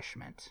that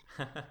banishment.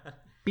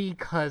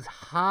 Because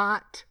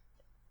hot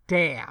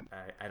damn.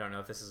 I don't know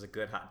if this is a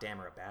good hot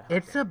damn or a bad hot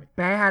It's damn. a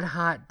bad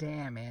hot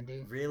damn,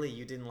 Andy. Really?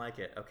 You didn't like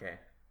it?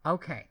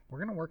 Okay, we're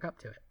going to work up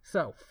to it.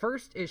 So,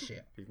 first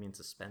issue. You mean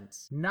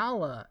suspense?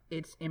 Nala,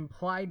 it's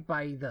implied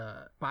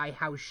by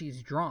how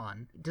she's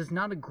drawn, does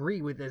not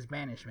agree with this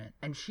banishment,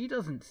 and she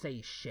doesn't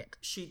say shit.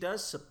 She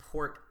does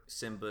support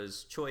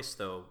Simba's choice,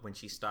 though, when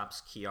she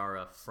stops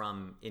Kiara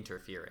from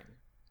interfering.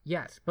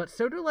 Yes, but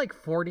so do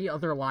 40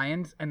 other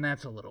lions, and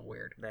that's a little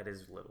weird. That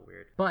is a little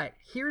weird. But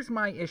here's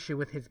my issue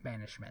with his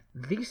banishment.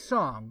 The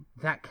song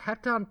that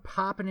kept on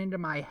popping into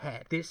my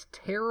head, this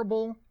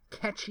terrible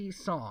catchy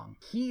song.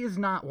 He is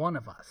not one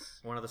of us.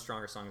 One of the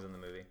stronger songs in the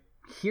movie.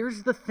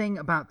 Here's the thing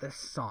about this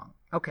song.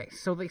 Okay,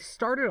 so they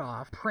started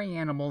off, prey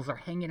animals are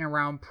hanging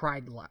around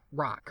Pride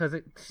Rock, because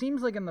it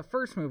seems like in the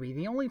first movie,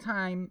 the only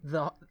time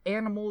the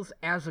animals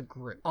as a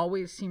group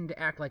always seem to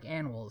act like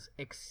animals,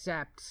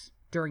 except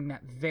during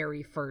that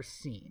very first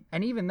scene.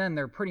 And even then,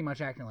 they're pretty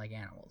much acting like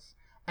animals.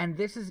 And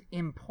this is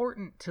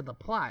important to the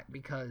plot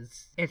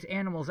because it's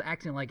animals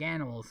acting like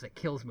animals that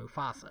kills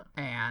Mufasa.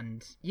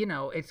 And, you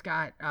know, it's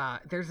got,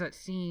 there's that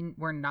scene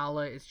where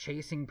Nala is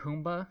chasing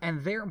Pumbaa,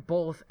 and they're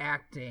both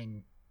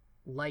acting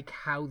like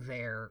how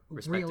their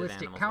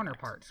realistic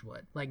counterparts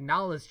would. Like,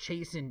 Nala's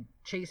chasing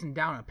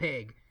down a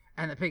pig,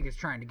 and the pig is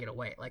trying to get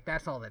away. Like,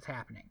 that's all that's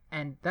happening.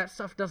 And that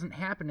stuff doesn't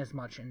happen as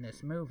much in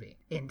this movie.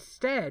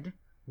 Instead,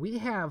 we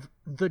have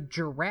the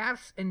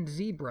giraffes and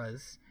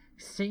zebras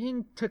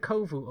singing to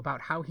Kovu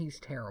about how he's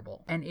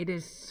terrible. And it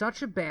is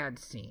such a bad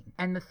scene.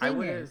 And the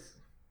thing is...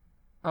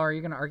 Oh, are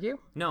you going to argue?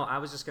 No, I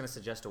was just going to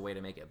suggest a way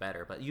to make it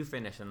better, but you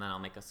finish and then I'll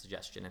make a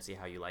suggestion and see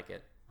how you like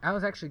it. I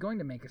was actually going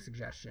to make a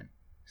suggestion.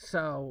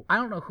 So, I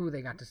don't know who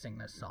they got to sing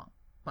this song,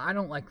 but I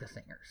don't like the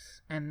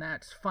singers. And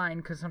that's fine,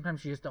 because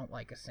sometimes you just don't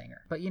like a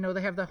singer. But, you know,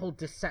 they have the whole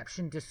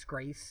deception,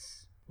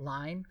 disgrace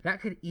line. That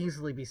could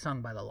easily be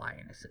sung by the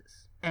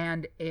Lionesses.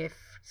 And if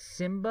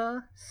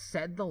Simba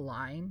said the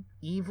line,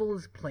 evil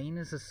is plain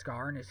as a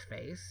scar on his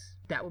face,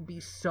 that would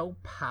be so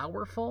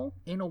powerful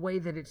in a way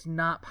that it's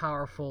not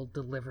powerful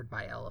delivered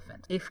by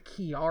elephants. If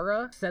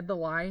Kiara said the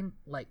line,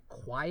 like,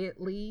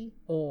 quietly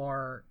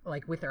or,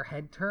 like, with her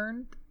head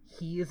turned,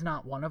 he is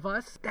not one of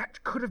us,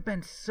 that could have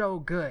been so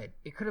good.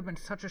 It could have been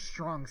such a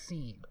strong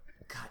scene.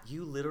 God,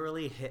 you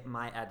literally hit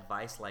my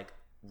advice, like,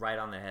 right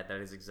on the head.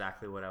 That is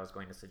exactly what I was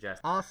going to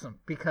suggest. Awesome,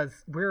 because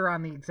we're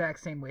on the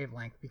exact same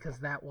wavelength, because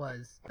that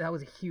was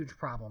a huge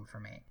problem for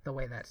me, the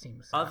way that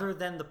seems. Other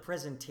than the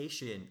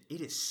presentation,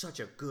 it is such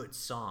a good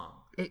song.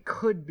 It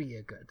could be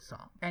a good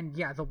song. And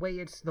yeah, the way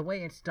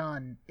it's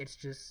done, it's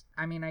just,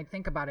 I mean, I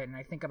think about it and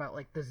I think about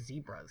like the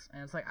zebras,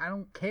 and it's like, I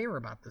don't care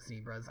about the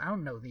zebras. I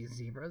don't know these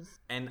zebras.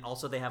 And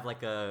also they have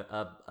like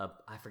I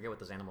forget what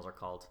those animals are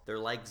called. They're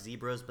like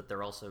zebras, but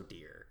they're also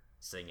deer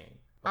singing.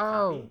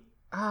 Oh,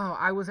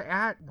 I was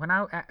when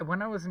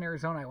I was in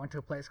Arizona, I went to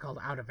a place called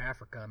Out of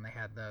Africa, and they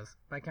had those,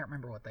 but I can't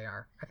remember what they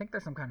are. I think they're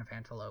some kind of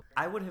antelope.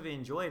 I would have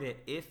enjoyed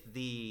it if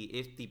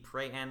the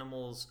prey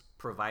animals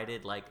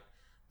provided like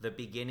the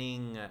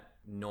beginning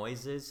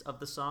noises of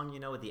the song, you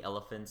know, with the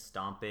elephants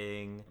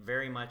stomping,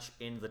 very much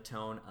in the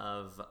tone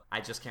of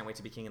I Just Can't Wait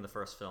to Be King in the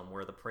first film,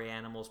 where the prey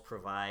animals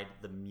provide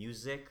the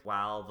music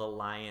while the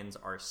lions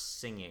are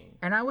singing.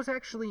 And I was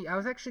actually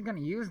going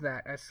to use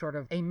that as sort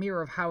of a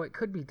mirror of how it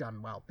could be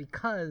done well,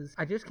 because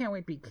I Just Can't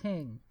Wait to Be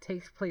King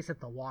takes place at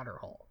the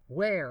waterhole,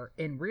 where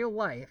in real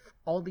life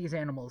all these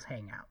animals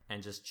hang out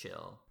and just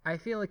chill. I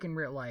feel like in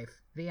real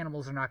life the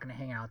animals are not going to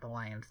hang out at the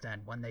lion's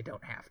den when they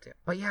don't have to.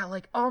 But yeah,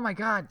 like, oh my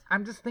god,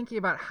 I'm just thinking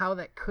about how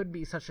that could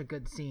be such a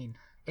good scene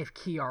if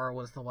Kiara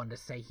was the one to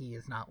say he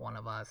is not one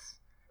of us.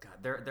 God,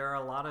 there are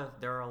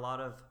a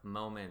lot of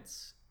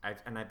moments.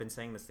 I've been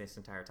saying this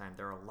entire time.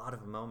 There are a lot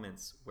of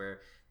moments where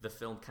the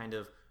film kind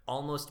of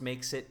almost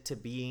makes it to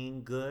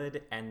being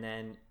good and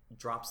then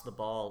drops the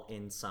ball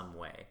in some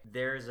way.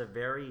 There's a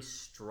very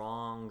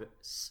strong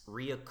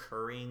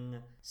reoccurring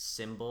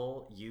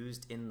symbol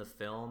used in the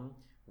film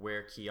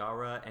where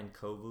Kiara and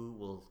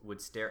Kovu would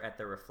stare at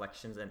their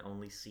reflections and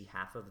only see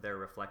half of their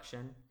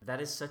reflection. That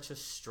is such a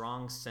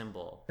strong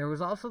symbol. There was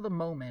also the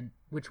moment,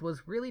 which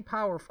was really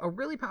powerful, a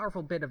really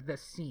powerful bit of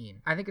this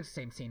scene. I think it's the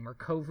same scene where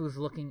Kovu's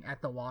looking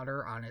at the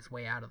water on his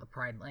way out of the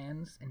Pride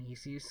Lands and he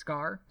sees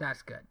Scar.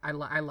 That's good. I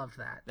love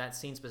that. That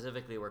scene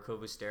specifically where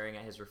Kovu's staring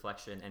at his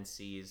reflection and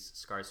sees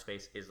Scar's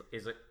face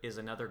is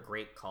another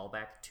great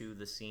callback to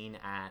the scene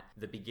at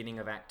the beginning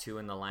of Act 2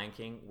 in The Lion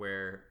King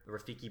where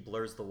Rafiki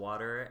blurs the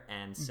water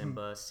and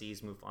Simba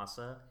sees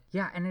Mufasa.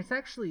 Yeah, and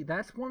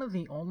that's one of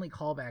the only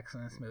callbacks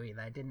in this movie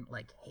that I didn't,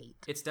 hate.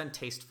 It's done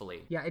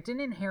tastefully. Yeah, it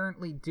didn't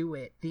inherently do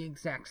it the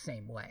exact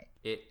same way.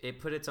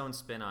 It put its own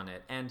spin on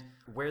it. And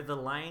where The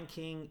Lion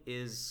King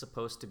is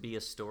supposed to be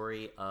a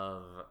story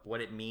of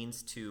what it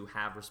means to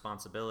have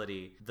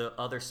responsibility, the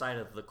other side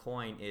of the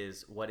coin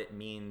is what it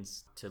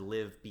means to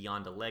live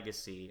beyond a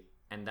legacy.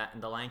 And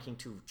The Lion King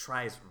 2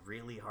 tries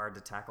really hard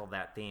to tackle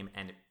that theme,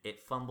 and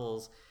it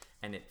fumbles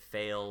and it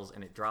fails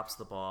and it drops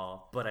the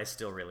ball, but I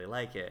still really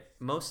like it.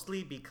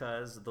 Mostly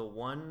because the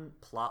one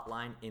plot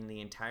line in the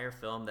entire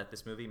film that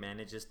this movie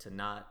manages to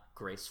not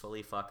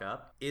gracefully fuck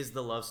up is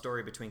the love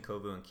story between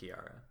Kovu and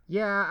Kiara.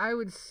 Yeah, I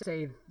would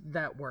say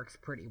that works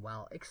pretty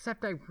well,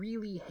 except I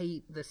really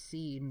hate the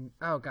scene.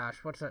 Oh gosh,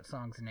 what's that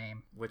song's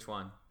name? Which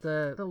one?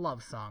 The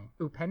love song.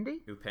 Upendi?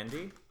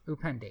 Upendi?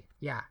 Upendi.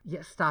 Yeah,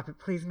 stop it,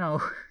 please,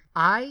 no.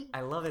 I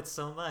love it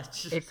so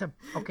much.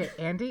 Okay,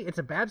 Andy, it's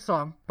a bad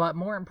song, but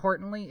more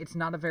importantly, it's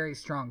not a very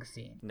strong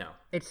scene. No.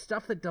 It's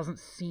stuff that doesn't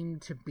seem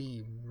to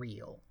be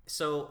real.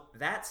 So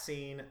that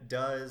scene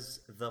does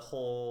the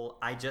whole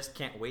I just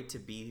can't wait to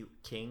be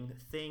king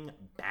thing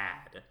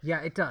bad. Yeah,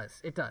 it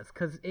does. It does.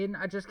 Because in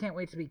I Just Can't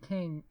Wait to Be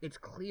King, it's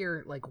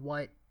clear,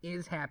 what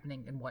is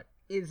happening and what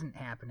isn't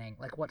happening,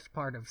 like what's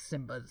part of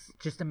Simba's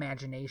just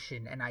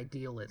imagination and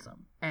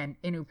idealism. And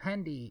in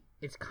Upendi,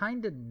 it's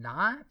kind of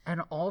not.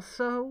 And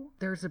also,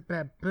 there's a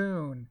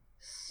baboon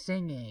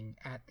singing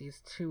at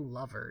these two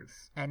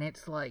lovers, and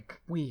it's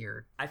like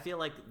weird. I feel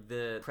like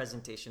the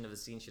presentation of the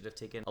scene should have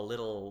taken a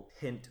little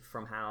hint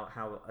from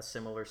how a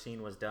similar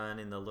scene was done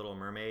in The Little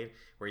Mermaid,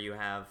 where you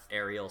have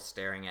Ariel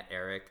staring at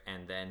Eric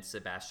and then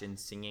Sebastian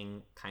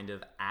singing kind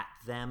of at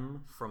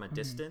them from a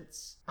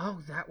distance.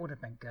 Oh, that would have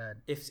been good.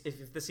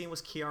 If the scene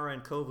was Kiara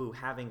and Kovu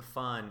having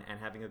fun and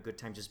having a good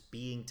time, just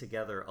being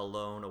together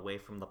alone, away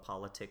from the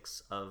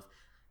politics of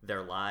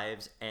their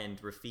lives,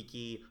 and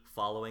Rafiki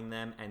following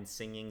them and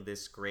singing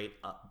this great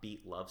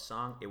upbeat love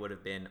song, it would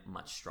have been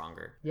much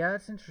stronger. Yeah,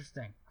 that's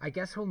interesting. I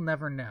guess we'll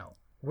never know.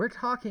 We're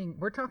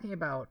talking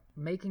about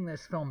making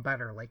this film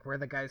better. Like, we're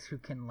the guys who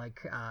can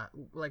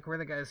we're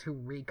the guys who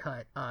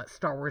recut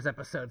Star Wars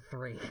Episode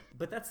 3.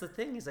 But that's the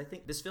thing, is I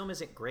think this film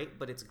isn't great,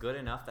 but it's good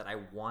enough that I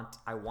want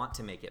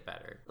to make it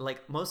better.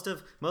 Like, most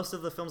of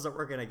the films that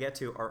we're going to get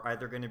to are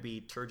either going to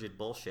be turgid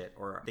bullshit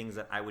or things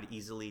that I would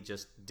easily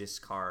just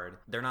discard.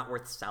 They're not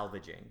worth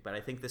salvaging, but I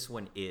think this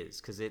one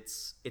is, because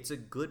it's a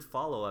good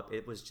follow-up.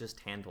 It was just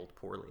handled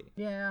poorly.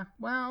 Yeah,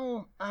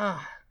 well,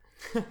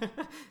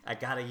 I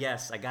got a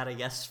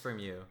yes from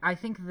you. I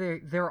think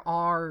there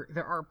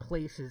are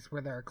places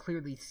where there are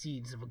clearly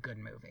seeds of a good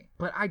movie,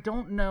 but I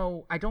don't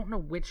know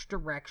which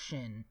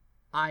direction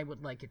I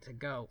would like it to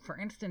go. For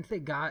instance, they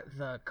got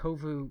the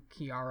Kovu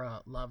Kiara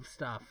love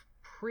stuff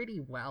pretty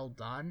well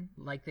done.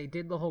 Like, they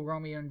did the whole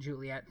Romeo and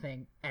Juliet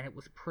thing, and it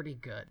was pretty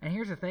good. And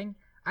here's the thing,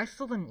 I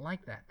still didn't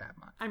like that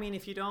much. I mean,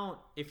 if you don't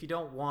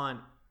want,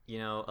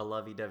 a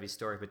lovey-dovey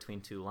story between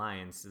two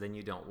lions, then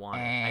you don't want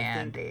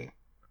it.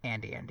 Andy.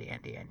 Did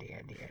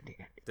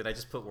I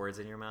just put words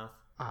in your mouth?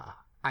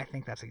 I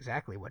think that's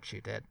exactly what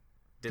you did.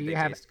 Did Do you they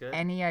have taste good?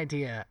 any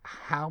idea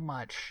how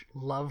much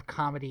love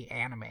comedy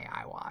anime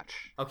I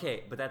watch?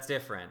 Okay, but that's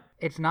different.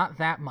 It's not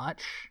that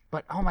much,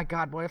 but oh my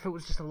god, what if it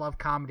was just a love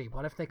comedy?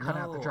 What if they cut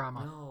out the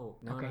drama?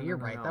 No, okay, you're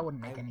right. That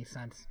wouldn't make any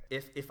sense.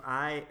 If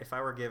I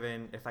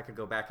could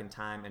go back in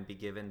time and be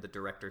given the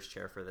director's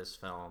chair for this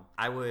film,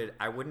 I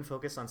wouldn't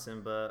focus on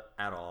Simba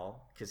at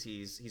all, because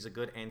he's a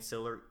good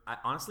ancillary.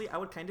 Honestly, I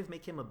would kind of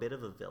make him a bit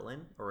of a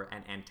villain or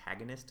an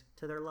antagonist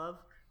to their love.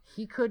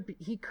 He could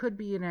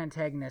be an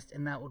antagonist,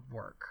 and that would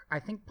work. I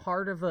think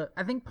part of the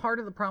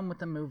problem with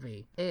the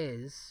movie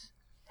is,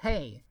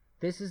 hey,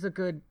 this is a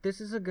good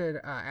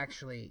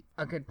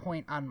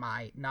point on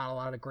my not a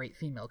lot of great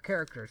female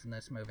characters in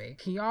this movie.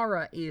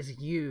 Kiara is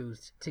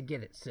used to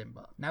get at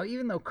Simba. Now,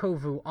 even though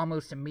Kovu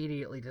almost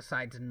immediately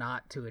decides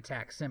not to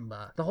attack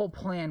Simba, the whole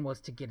plan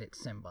was to get at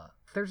Simba.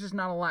 There's just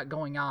not a lot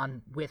going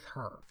on with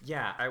her.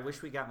 Yeah, I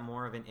wish we got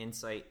more of an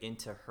insight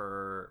into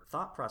her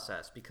thought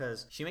process,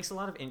 because she makes a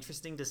lot of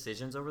interesting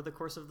decisions over the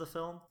course of the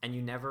film, and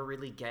you never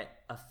really get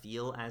a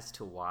feel as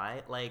to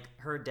why. Like,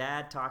 her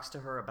dad talks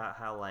to her about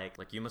how, like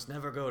you must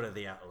never go to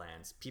the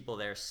Outlands. People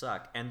there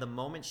suck. And the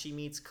moment she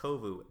meets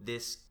Kovu,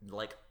 this,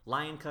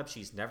 lion cub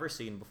she's never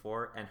seen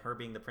before, and her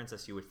being the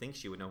princess, you would think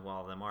she would know who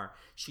all of them are,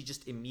 she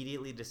just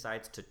immediately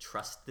decides to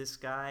trust this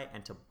guy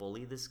and to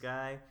bully this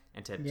guy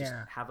and to just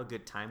have a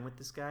good time with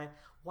this guy.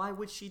 Why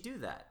would she do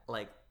that?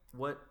 Like,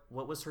 what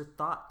was her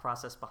thought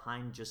process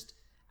behind just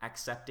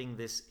accepting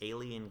this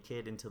alien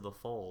kid into the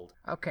fold?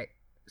 Okay,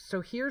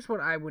 so here's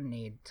what I would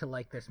need to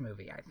like this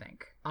movie, I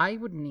think. I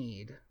would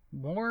need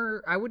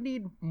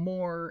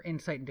more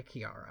insight into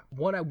Kiara.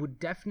 What I would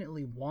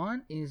definitely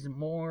want is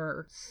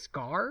more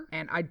Scar,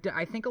 and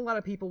I think a lot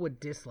of people would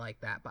dislike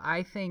that, but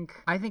I think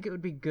it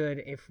would be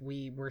good if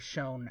we were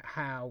shown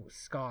how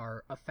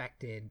Scar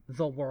affected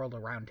the world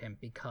around him,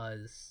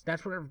 because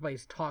that's what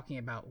everybody's talking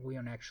about. We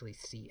don't actually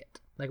see it.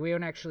 Like, we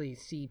don't actually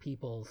see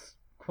people's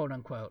quote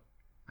unquote,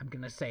 I'm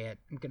gonna say it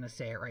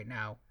right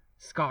now,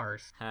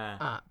 scars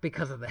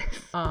because of this.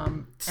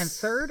 And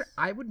third,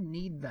 I would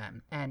need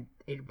them, and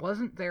it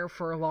wasn't there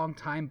for a long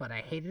time, but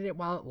I hated it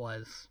while it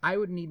was. I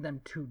would need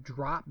them to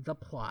drop the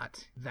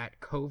plot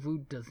that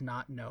Kovu does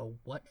not know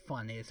what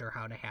fun is or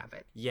how to have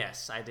it.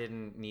 Yes, I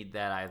didn't need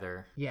that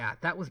either. Yeah,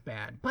 that was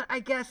bad. But I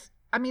guess,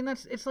 I mean,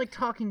 it's like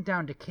talking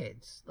down to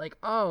kids. Like,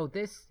 oh,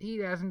 he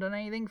hasn't done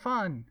anything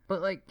fun.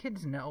 But, like,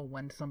 kids know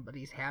when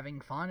somebody's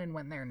having fun and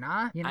when they're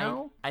not, you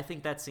know? I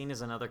think that scene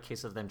is another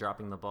case of them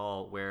dropping the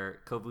ball, where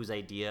Kovu's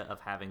idea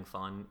of having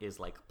fun is,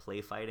 like, play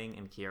fighting,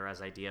 and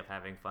Kiara's idea of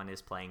having fun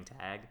is playing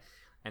tag.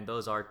 And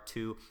those are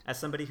two, as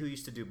somebody who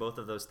used to do both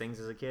of those things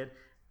as a kid,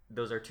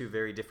 those are two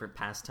very different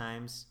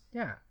pastimes.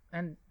 Yeah.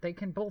 And they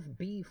can both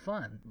be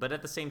fun. But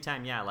at the same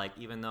time, yeah, like,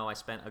 even though I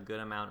spent a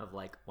good amount of,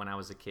 like, when I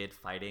was a kid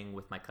fighting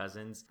with my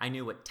cousins, I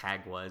knew what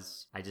tag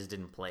was. I just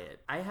didn't play it.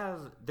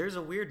 There's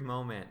a weird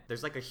moment.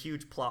 There's, like, a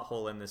huge plot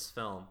hole in this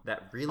film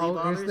that really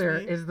bothers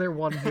me. Is there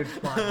one huge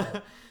plot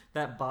hole?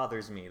 That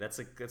bothers me. That's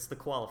the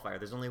qualifier.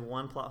 There's only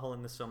one plot hole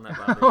in this film that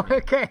bothers me.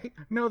 Okay.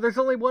 No, there's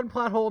only one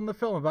plot hole in the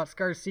film about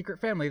Scar's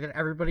secret family that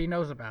everybody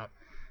knows about.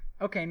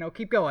 Okay, no,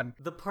 keep going.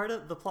 The part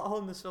of the plot hole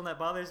in this film that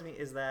bothers me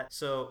is that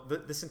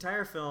this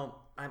entire film.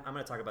 I'm going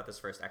to talk about this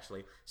first,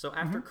 actually. So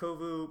after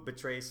Kovu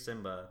betrays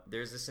Simba,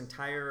 there's this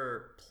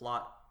entire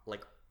plot,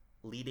 like,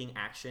 leading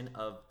action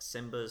of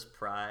Simba's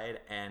pride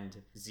and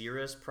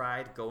Zira's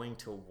pride going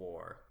to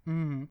war.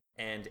 Mm-hmm.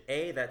 And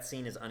that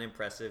scene is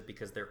unimpressive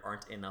because there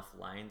aren't enough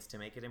lines to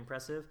make it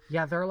impressive.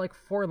 Yeah, there are like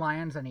 4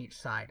 lions on each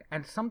side.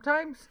 And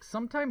sometimes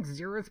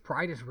Zira's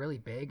pride is really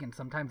big and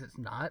sometimes it's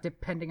not,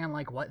 depending on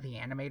like what the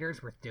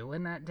animators were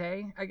doing that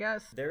day, I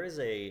guess. There is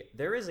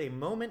a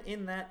moment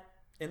in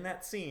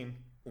that scene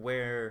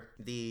where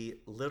the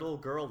little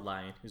girl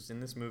lion, who's in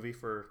this movie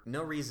for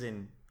no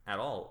reason at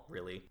all,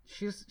 really.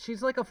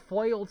 She's like a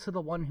foil to the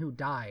one who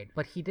died,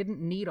 but he didn't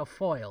need a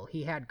foil.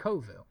 He had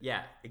Kovu.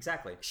 Yeah,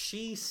 exactly.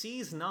 She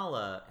sees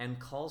Nala and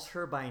calls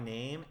her by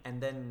name,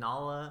 and then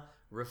Nala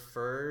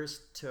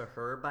refers to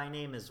her by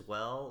name as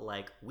well,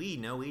 like, we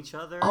know each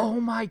other. Oh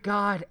my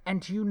god,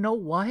 and do you know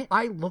what?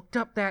 I looked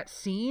up that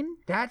scene.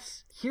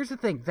 Here's the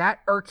thing,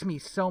 that irked me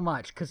so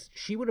much, because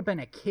she would have been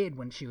a kid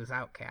when she was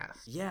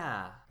outcast.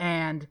 Yeah.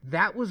 And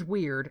that was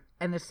weird.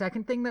 And the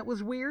second thing that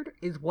was weird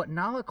is what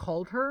Nala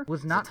called her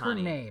was not her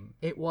name.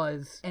 It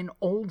was an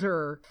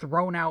older,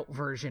 thrown out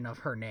version of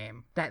her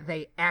name that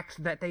they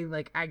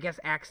like, I guess,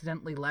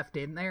 accidentally left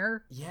in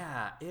there.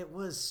 Yeah, it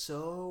was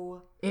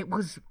so... It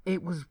was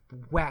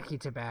wacky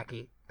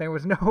tobacco. There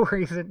was no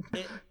reason.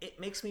 It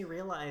makes me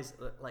realize,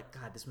 like,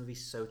 God, this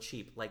movie's so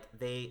cheap. Like,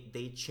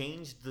 they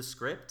changed the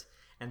script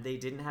and they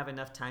didn't have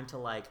enough time to,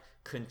 like,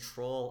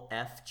 Control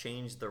F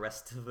change the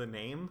rest of the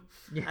name,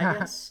 yeah. I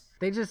guess.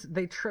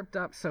 They tripped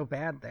up so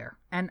bad there.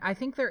 And I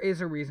think there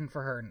is a reason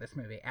for her in this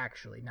movie,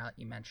 actually, now that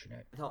you mention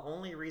it. The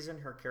only reason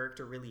her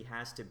character really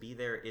has to be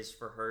there is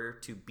for her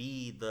to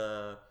be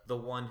the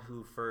one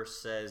who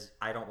first says,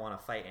 I don't want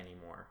to fight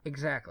anymore.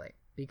 Exactly.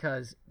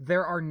 Because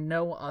there are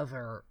no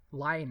other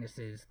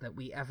lionesses that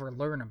we ever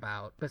learn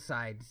about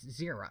besides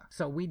Zira.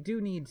 So we do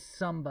need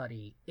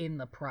somebody in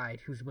the pride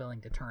who's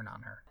willing to turn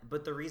on her.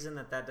 But the reason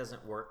that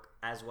doesn't work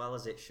as well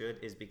as it should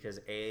is because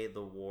A,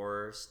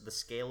 the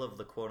scale of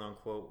the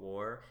quote-unquote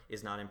war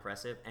is not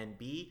impressive, and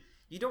B,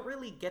 you don't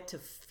really get to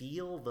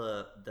feel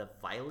the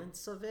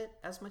violence of it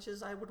as much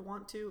as I would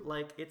want to.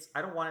 Like,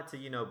 I don't want it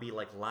to, be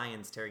like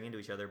lions tearing into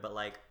each other, but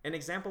like an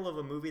example of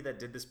a movie that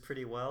did this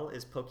pretty well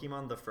is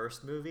Pokemon the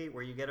first movie,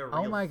 where you get a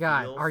real feel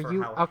for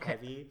how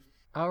heavy.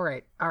 All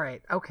right,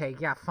 okay,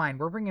 yeah, fine.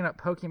 We're bringing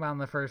up Pokemon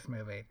the first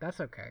movie. That's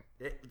okay.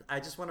 I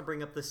just want to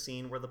bring up the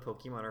scene where the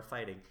Pokemon are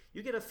fighting.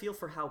 You get a feel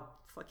for how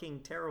fucking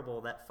terrible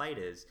that fight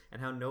is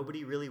and how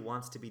nobody really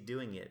wants to be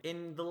doing it.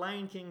 In The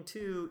Lion King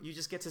 2, you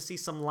just get to see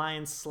some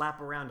lions slap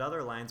around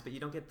other lions, but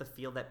you don't get the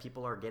feel that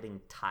people are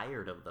getting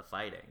tired of the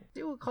fighting.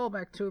 Do a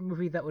callback to a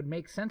movie that would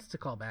make sense to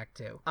call back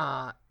to.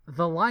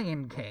 The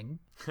Lion King.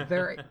 I've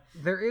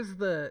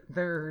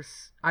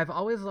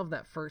always loved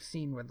that first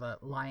scene where the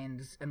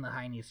lions and the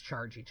hyenas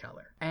charge each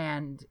other.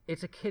 And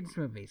it's a kid's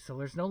movie, so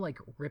there's no, like,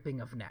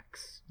 ripping of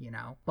necks,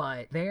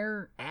 But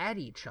they're at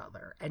each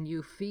other, and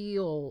you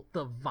feel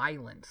the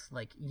violence.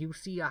 Like, you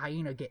see a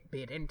hyena get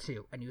bit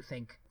into, and you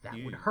think, that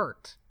would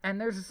hurt. And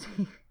there's a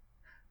scene...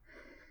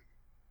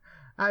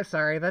 I'm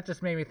sorry, that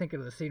just made me think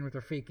of the scene with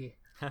Rafiki.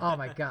 Oh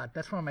my god,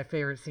 that's one of my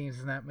favorite scenes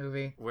in that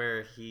movie.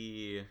 Where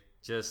he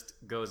just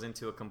goes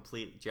into a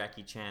complete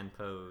Jackie Chan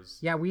pose.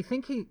 Yeah, we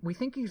think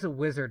he's a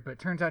wizard, but it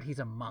turns out he's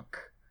a monk.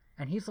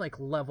 And he's like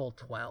level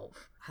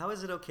 12. How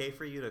is it okay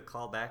for you to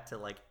call back to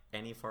like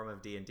any form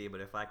of D&D,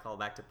 but if I call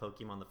back to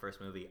Pokemon the first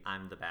movie,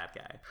 I'm the bad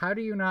guy? How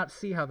do you not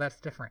see how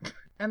that's different?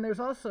 And there's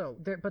also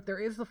there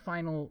is the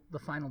final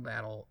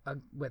battle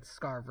with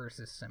Scar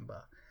versus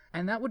Simba.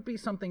 And that would be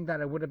something that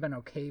it would have been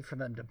okay for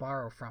them to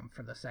borrow from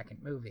for the second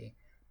movie,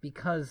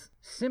 because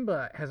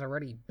Simba has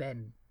already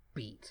been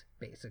beat,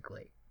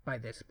 basically, by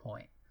this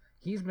point.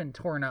 He's been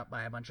torn up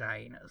by a bunch of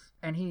hyenas,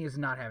 and he is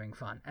not having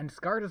fun. And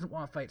Scar doesn't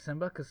want to fight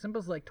Simba because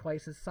Simba's like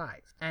twice his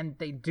size. And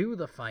they do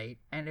the fight,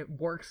 and it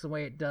works the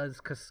way it does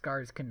because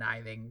Scar's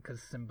conniving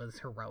because Simba's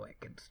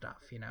heroic and stuff,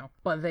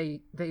 But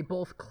they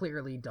both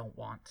clearly don't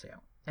want to.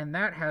 And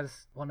that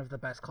has one of the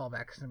best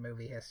callbacks in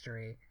movie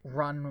history.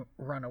 Run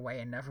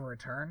away and never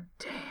return.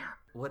 Damn.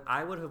 What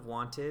I would have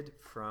wanted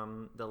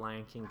from The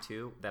Lion King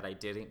 2 that I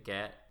didn't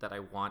get, that I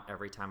want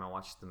every time I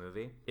watch the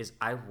movie, is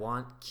I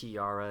want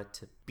Kiara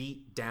to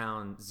beat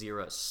down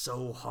Zira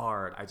so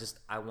hard.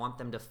 I want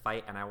them to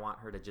fight, and I want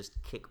her to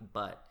just kick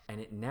butt. And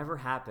it never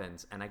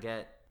happens, and I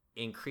get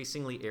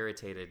increasingly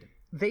irritated.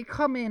 They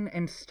come in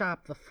and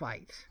stop the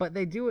fight, but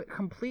they do it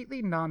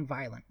completely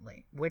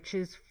non-violently, which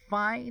is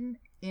fine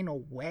in a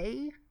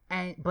way,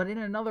 but in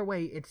another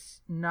way,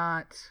 it's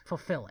not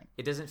fulfilling.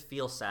 It doesn't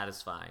feel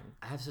satisfying.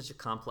 I have such a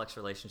complex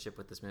relationship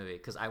with this movie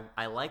because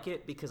I like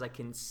it because I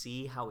can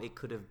see how it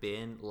could have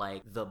been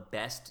like the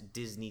best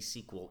Disney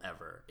sequel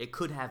ever. It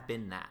could have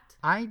been that.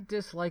 I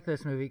dislike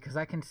this movie because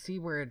I can see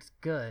where it's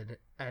good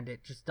and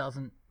it just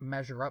doesn't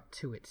measure up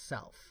to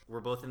itself. We're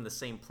both in the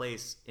same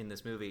place in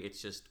this movie.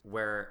 It's just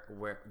where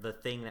the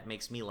thing that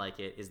makes me like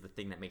it is the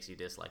thing that makes you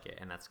dislike it,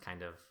 and that's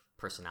kind of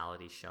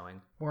personality showing.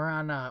 We're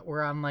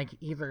on like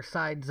either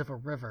sides of a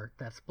river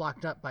that's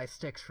blocked up by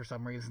sticks for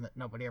some reason that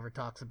nobody ever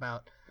talks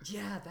about.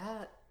 Yeah,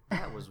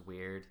 that was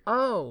weird.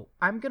 Oh,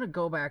 I'm gonna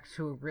go back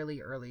to a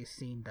really early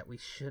scene that we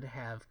should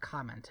have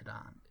commented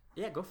on.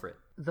 Yeah, go for it.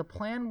 The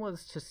plan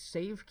was to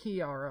save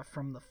Kiara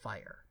from the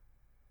fire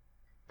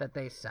that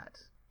they set.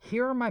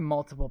 Here are my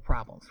multiple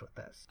problems with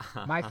this.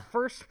 My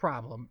first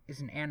problem is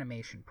an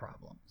animation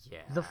problem.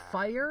 Yeah. The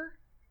fire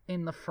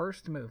in the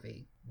first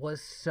movie was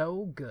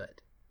so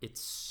good.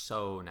 It's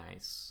so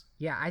nice.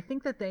 Yeah, I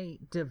think that they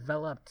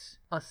developed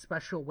a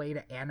special way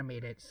to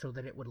animate it so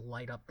that it would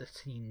light up the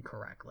scene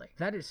correctly.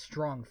 That is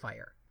strong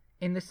fire.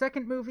 In the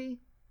second movie,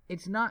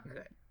 it's not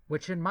good,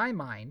 which in my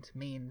mind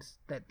means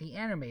that the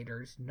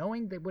animators,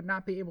 knowing they would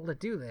not be able to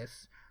do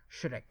this,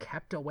 should have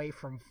kept away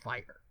from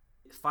fire.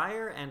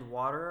 Fire and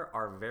water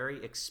are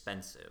very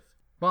expensive.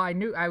 Well, I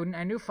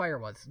knew fire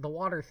was. The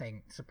water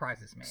thing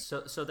surprises me.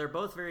 So they're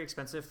both very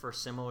expensive for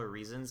similar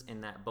reasons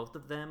in that both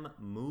of them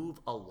move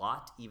a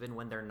lot even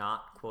when they're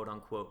not quote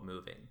unquote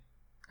moving.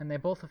 And they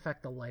both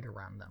affect the light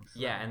around them. So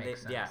yeah, and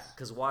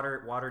because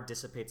water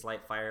dissipates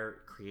light, fire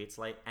creates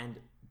light, and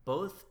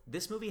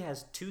this movie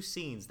has two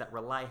scenes that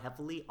rely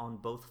heavily on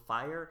both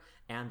fire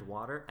and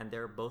water, and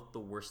they're both the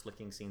worst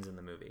looking scenes in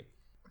the movie.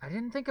 I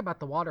didn't think about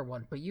the water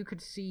one, but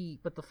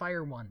the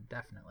fire one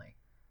definitely.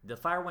 The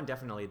fire one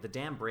definitely. The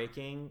dam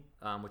breaking,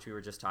 which we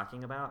were just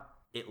talking about,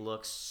 it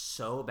looks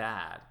so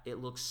bad.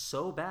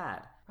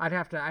 I'd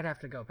have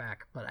to go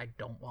back, but I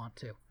don't want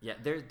to. Yeah,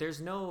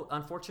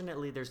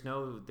 unfortunately there's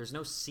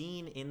no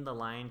scene in The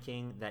Lion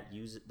King that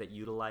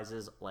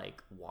utilizes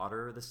like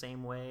water the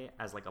same way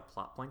as like a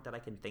plot point that I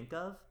can think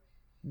of.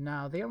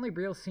 No, the only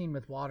real scene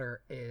with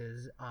water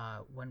is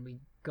when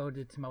we go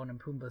to Timon and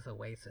Pumbaa's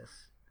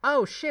oasis.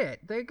 Oh shit,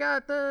 there's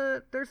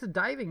a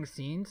diving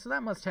scene, so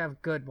that must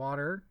have good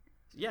water.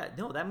 Yeah,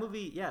 no, that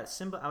movie, yeah,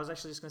 Simba, I was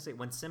actually just going to say,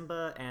 when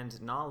Simba and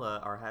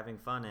Nala are having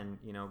fun and,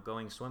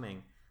 going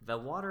swimming, the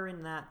water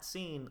in that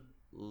scene,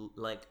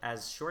 like,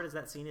 as short as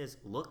that scene is,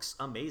 looks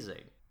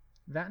amazing.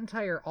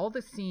 All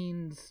the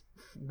scenes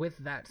with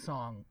that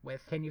song,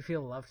 with Can You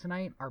Feel Love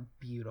Tonight, are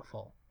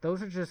beautiful.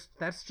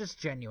 That's just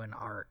genuine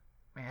art,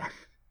 man.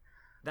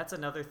 That's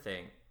another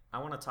thing. I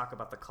want to talk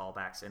about the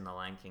callbacks in The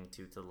Lion King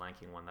 2 to The Lion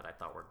King 1 that I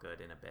thought were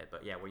good in a bit.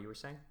 But yeah, what you were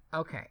saying?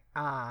 Okay.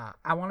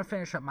 I want to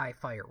finish up my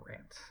fire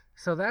rant.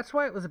 So that's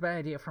why it was a bad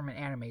idea from an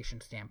animation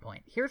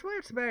standpoint. Here's why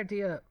it's a bad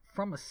idea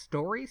from a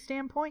story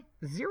standpoint.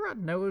 Zira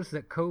knows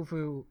that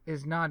Kovu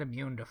is not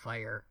immune to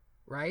fire,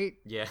 right?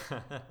 Yeah.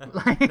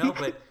 No,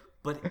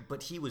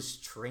 but he was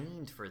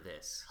trained for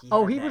this. He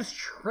was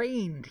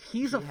trained.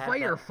 He's a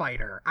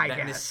firefighter, I guess.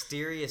 That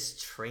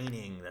mysterious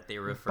training that they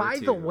refer to. By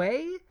the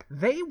way,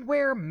 they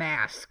wear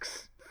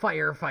masks,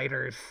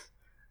 firefighters.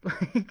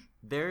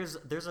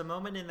 There's a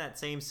moment in that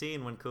same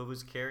scene when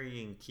Kovu's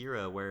carrying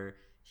Kira where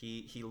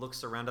he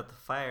looks around at the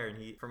fire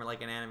and from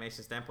like an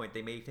animation standpoint,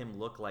 they made him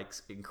look like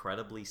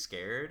incredibly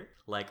scared.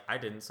 Like, I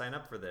didn't sign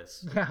up for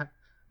this. Yeah,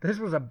 this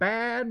was a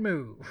bad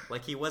move.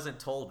 Like, he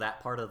wasn't told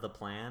that part of the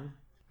plan.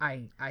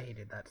 I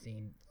hated that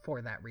scene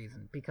for that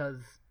reason,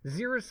 because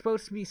Zira's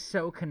supposed to be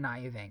so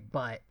conniving,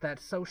 but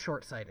that's so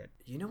short-sighted.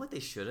 You know what they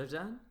should have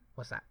done?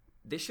 What's that?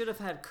 They should have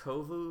had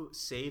Kovu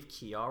save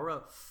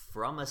Kiara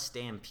from a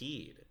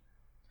stampede.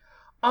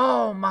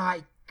 Oh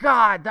my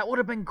god, that would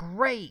have been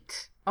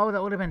great! Oh,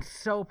 that would have been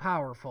so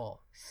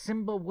powerful.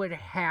 Simba would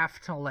have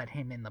to let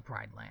him in the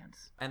Pride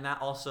Lands. And that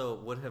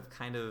also would have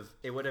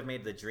it would have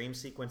made the dream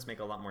sequence make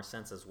a lot more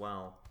sense as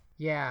well.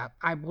 Yeah,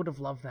 I would have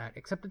loved that.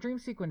 Except the dream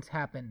sequence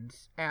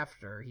happens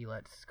after he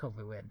lets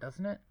Kovu in,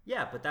 doesn't it?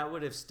 Yeah, but that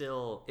would have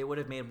it would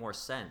have made more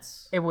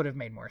sense. It would have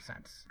made more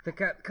sense.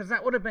 Because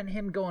that would have been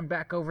him going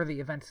back over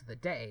the events of the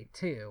day,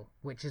 too,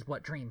 which is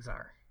what dreams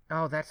are.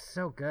 Oh, that's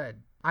so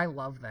good. I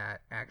love that,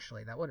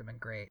 actually. That would have been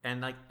great.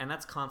 And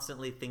that's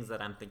constantly things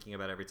that I'm thinking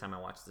about every time I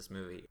watch this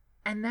movie.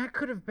 And that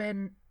could have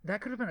been a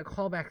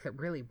callback that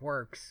really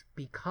works,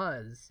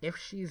 because if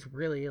she's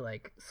really,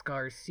 like,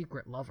 Scar's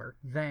secret lover,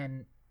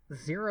 then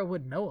Zira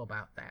would know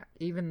about that,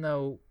 even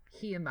though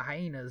he and the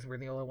hyenas were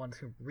the only ones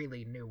who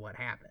really knew what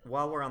happened.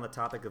 While we're on the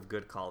topic of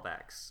good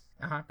callbacks,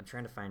 I'm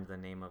trying to find the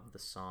name of the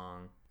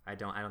song. I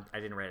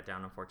didn't write it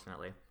down,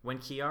 unfortunately. When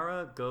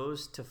Kiara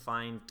goes to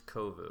find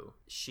Kovu,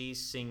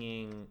 she's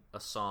singing a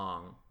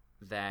song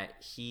that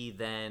he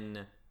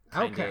then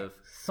kind of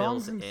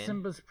fills Songs in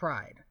Simba's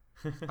Pride.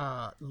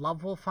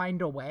 Love Will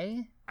Find a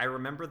Way. I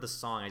remember the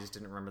song, I just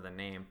didn't remember the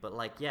name. But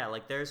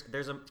there's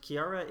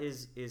Kiara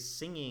is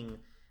singing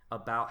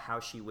about how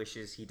she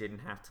wishes he didn't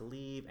have to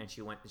leave, and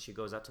she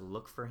goes out to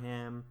look for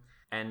him.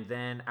 And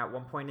then at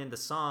one point in the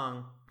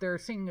song, they're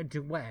singing a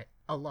duet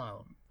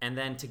alone. And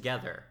then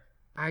together.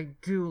 I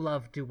do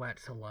love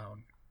duets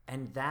alone.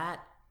 And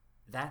that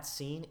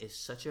scene is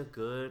such a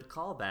good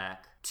callback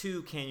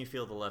to Can You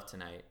Feel the Love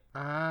Tonight?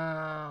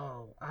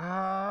 Oh,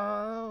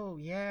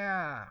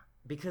 yeah.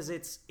 Because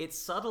it's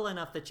subtle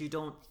enough that you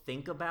don't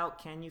think about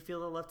Can You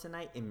Feel the Love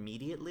Tonight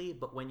immediately,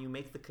 but when you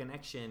make the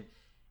connection,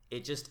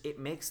 it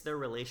makes their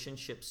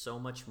relationship so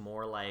much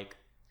more like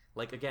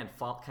Like, again,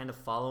 kind of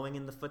following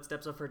in the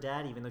footsteps of her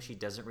dad, even though she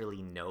doesn't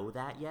really know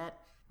that yet.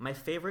 My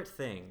favorite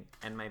thing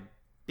and my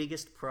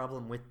biggest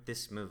problem with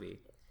this movie.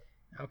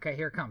 Okay,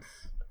 here it comes.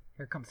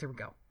 Here we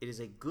go. It is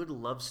a good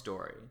love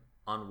story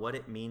on what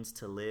it means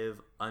to live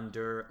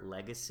under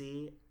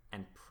legacy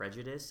and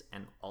prejudice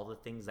and all the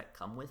things that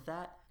come with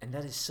that. And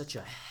that is such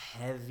a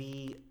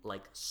heavy,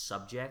 like,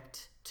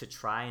 subject to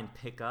try and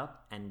pick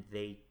up, and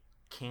they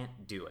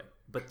can't do it.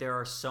 But there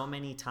are so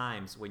many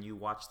times when you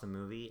watch the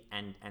movie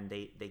and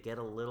they get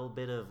a little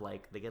bit of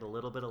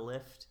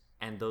lift,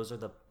 and those are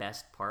the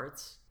best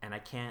parts, and I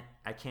can't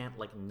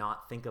like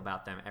not think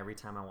about them every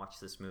time I watch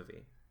this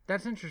movie.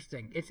 That's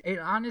interesting. It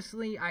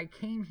honestly, I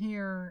came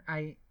here,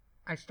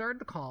 I started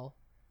the call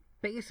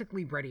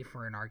basically ready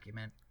for an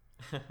argument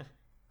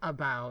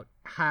about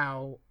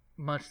how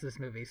much this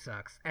movie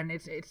sucks. And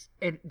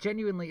it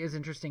genuinely is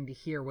interesting to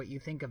hear what you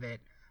think of it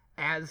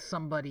as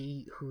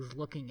somebody who's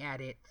looking at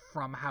it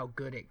from how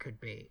good it could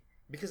be.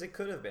 Because it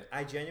could have been.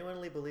 I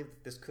genuinely believe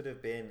that this could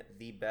have been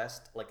the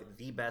best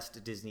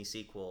Disney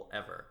sequel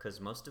ever, because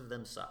most of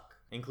them suck,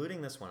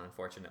 including this one,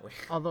 unfortunately.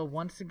 Although,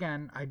 once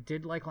again, I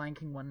did like Lion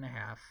King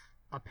 1.5.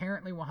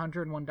 Apparently,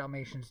 101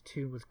 Dalmatians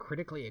 2 was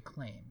critically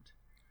acclaimed.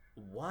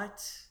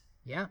 What?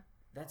 Yeah.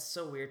 That's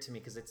so weird to me,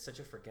 because it's such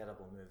a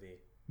forgettable movie.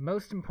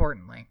 Most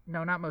importantly,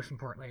 no, not most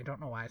importantly, I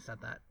don't know why I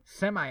said that.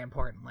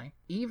 Semi-importantly,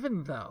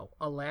 even though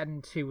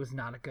Aladdin 2 was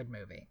not a good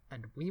movie,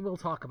 and we will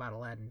talk about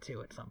Aladdin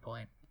 2 at some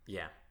point.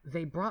 Yeah.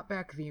 They brought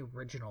back the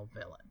original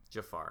villain.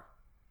 Jafar.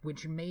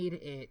 Which made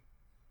it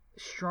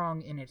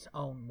strong in its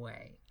own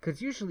way.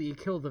 Because usually you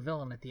kill the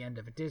villain at the end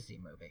of a Disney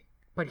movie.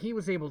 But he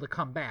was able to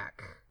come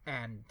back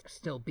and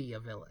still be a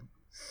villain.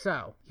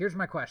 So, here's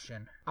my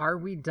question. Are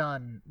we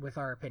done with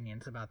our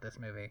opinions about this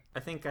movie? I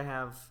think I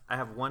have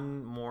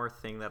one more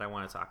thing that I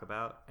want to talk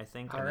about, I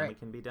think, and then we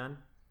can be done.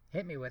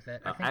 Hit me with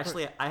it.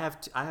 Actually, I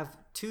have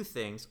two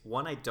things.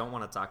 One I don't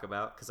want to talk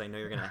about because I know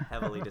you're going to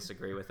heavily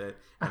disagree with it,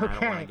 and I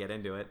don't want to get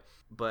into it.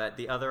 But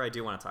the other I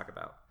do want to talk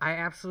about. I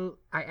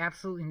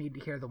absolutely need to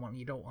hear the one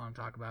you don't want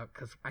to talk about,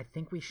 because I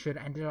think we should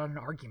end it on an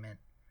argument.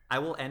 I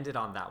will end it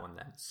on that one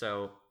then.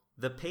 So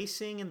the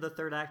pacing in the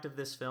third act of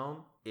this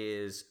film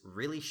is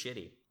really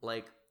shitty.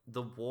 Like,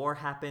 the war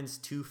happens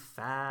too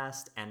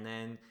fast, and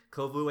then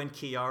Kovu and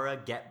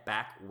Kiara get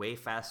back way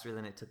faster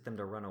than it took them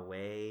to run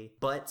away.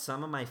 But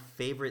some of my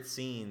favorite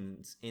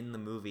scenes in the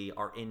movie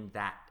are in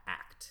that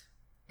act.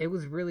 It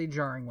was really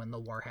jarring when the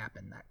war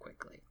happened that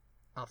quickly.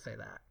 I'll say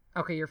that.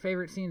 Okay, your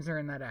favorite scenes are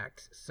in that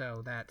act.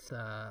 So that's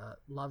the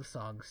love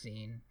song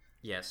scene.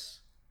 Yes.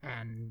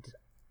 And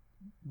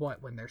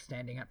what, when they're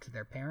standing up to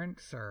their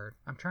parents? Or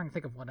I'm trying to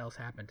think of what else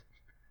happened.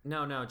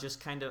 No,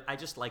 just kind of, I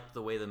just liked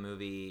the way the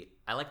movie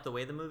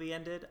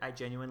ended. I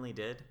genuinely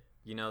did.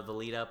 You know, the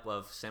lead up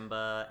of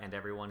Simba and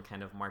everyone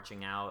kind of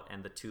marching out,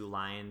 and the two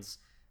lion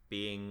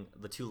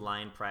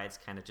prides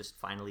kind of just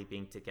finally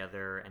being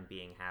together and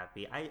being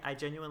happy. I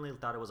genuinely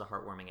thought it was a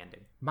heartwarming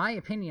ending. My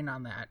opinion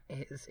on that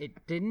is they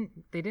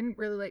didn't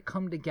really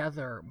come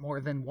together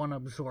more than one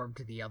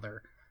absorbed the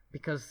other.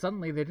 Because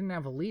suddenly they didn't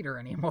have a leader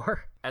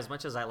anymore. As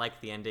much as I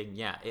like the ending,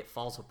 yeah, it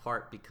falls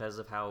apart because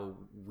of how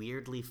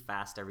weirdly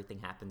fast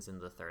everything happens in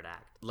the third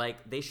act.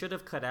 Like, they should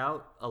have cut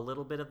out a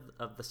little bit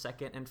of the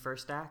second and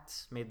first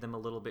acts, made them a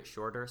little bit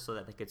shorter so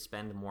that they could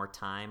spend more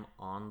time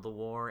on the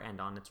war and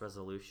on its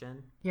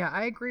resolution. Yeah,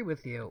 I agree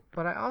with you,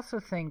 but I also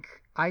think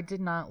I did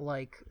not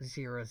like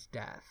Zira's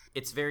death.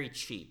 It's very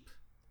cheap.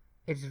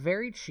 It's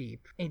very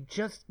cheap. It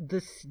just,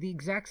 the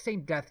exact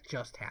same death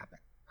just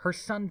happened. Her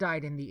son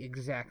died in the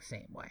exact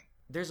same way.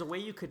 There's a way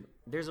you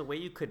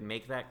could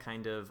make that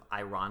kind of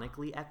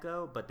ironically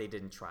echo, but they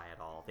didn't try at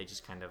all. They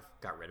just kind of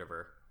got rid of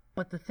her.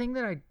 But the thing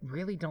that I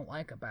really don't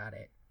like about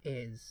it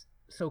is,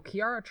 so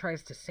Kiara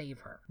tries to save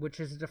her, which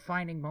is a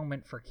defining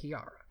moment for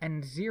Kiara.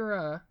 And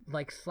Zira,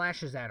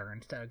 slashes at her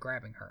instead of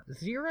grabbing her.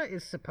 Zira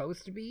is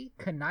supposed to be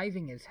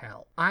conniving as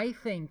hell. I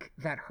think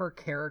that her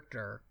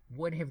character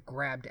would have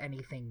grabbed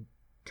anything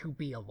to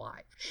be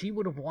alive. She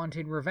would have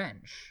wanted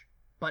revenge.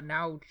 But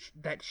now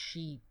that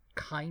she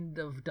kind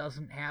of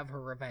doesn't have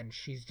her revenge,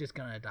 she's just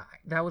gonna die.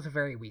 That was a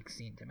very weak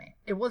scene to me.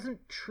 It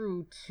wasn't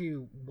true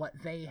to what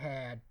they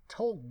had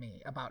told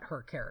me about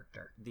her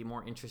character. The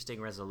more interesting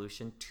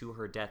resolution to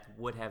her death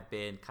would have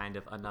been kind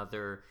of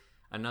another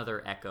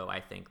echo,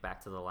 I think,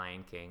 back to The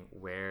Lion King,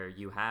 where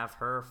you have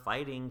her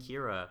fighting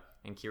Kira,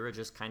 and Kira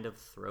just kind of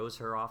throws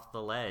her off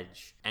the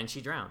ledge, and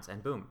she drowns,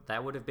 and boom.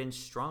 That would have been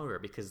stronger,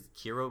 because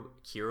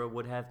Kira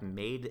would have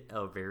made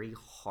a very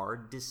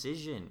hard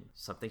decision,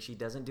 something she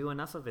doesn't do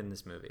enough of in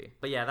this movie.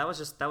 But yeah, that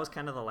was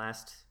kind of the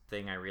last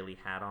thing I really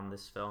had on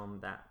this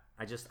film. That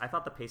I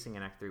thought the pacing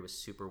in Act 3 was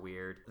super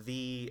weird.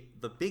 The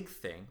big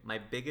thing, my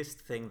biggest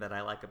thing that I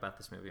like about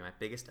this movie, my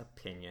biggest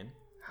opinion.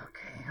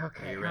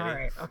 Okay. Are you ready? All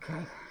right,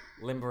 okay.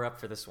 Limber up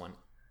for this one.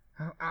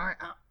 All right.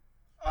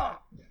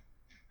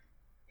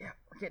 Yeah,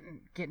 we're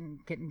getting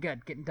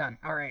good, getting done.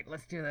 All right,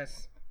 let's do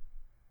this.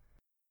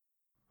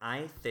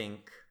 I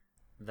think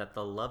that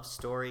the love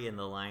story in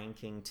The Lion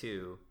King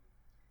 2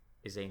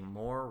 is a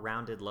more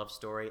rounded love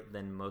story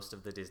than most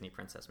of the Disney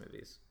princess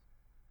movies.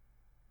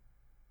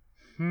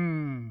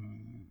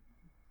 Hmm.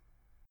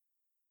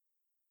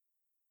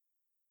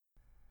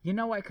 You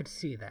know, I could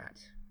see that.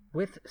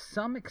 With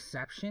some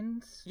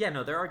exceptions. Yeah,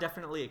 no, there are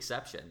definitely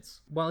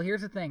exceptions. Well,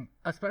 here's the thing.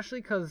 Especially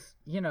because,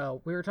 we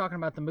were talking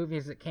about the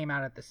movies that came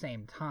out at the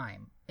same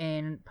time.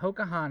 In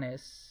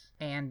Pocahontas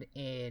and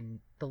in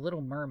The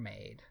Little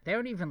Mermaid, they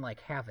don't even,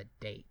 have a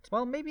date.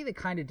 Well, maybe they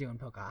kind of do in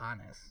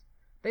Pocahontas.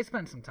 They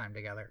spend some time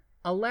together.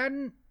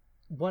 Aladdin,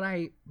 one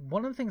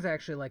of the things I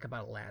actually like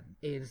about Aladdin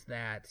is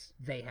that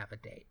they have a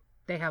date.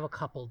 They have a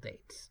couple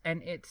dates.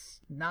 And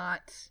it's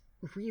not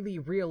really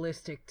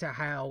realistic to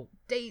how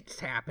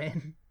dates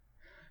happen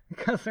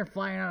because they're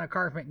flying on a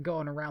carpet and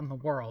going around the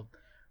world.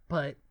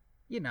 But,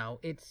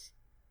 it's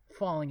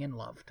falling in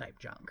love type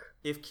junk.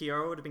 If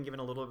Kiara would have been given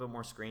a little bit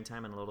more screen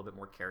time and a little bit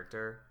more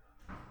character,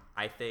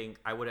 I think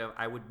I would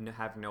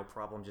have no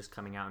problem just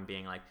coming out and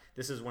being like,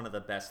 this is one of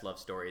the best love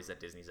stories that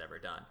Disney's ever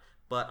done.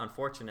 But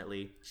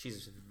unfortunately,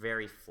 she's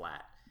very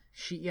flat.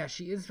 She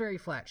is very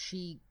flat.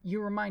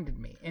 You reminded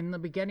me. In the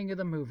beginning of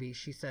the movie,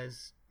 she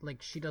says,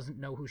 she doesn't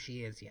know who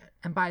she is yet.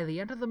 And by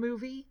the end of the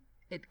movie,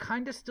 it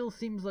kind of still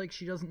seems like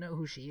she doesn't know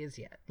who she is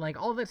yet.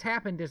 All that's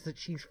happened is that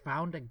she's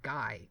found a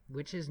guy,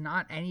 which is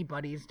not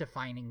anybody's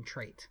defining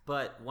trait.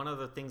 But one of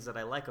the things that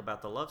I like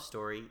about the love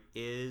story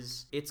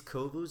is it's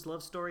Kovu's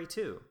love story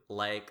too.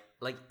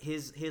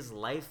 His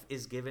life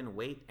is given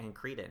weight and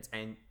credence,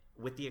 and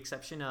with the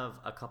exception of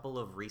a couple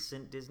of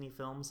recent Disney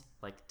films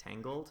like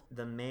Tangled,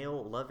 the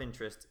male love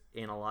interest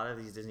in a lot of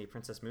these Disney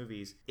princess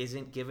movies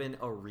isn't given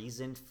a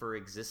reason for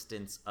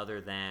existence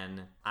other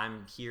than,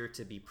 I'm here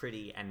to be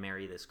pretty and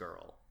marry this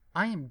girl.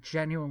 I am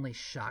genuinely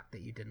shocked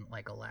that you didn't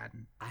like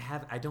Aladdin.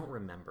 I don't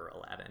remember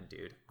Aladdin,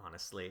 dude,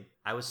 honestly.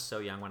 I was so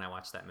young when I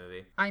watched that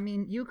movie. I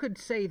mean, you could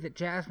say that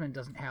Jasmine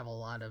doesn't have a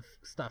lot of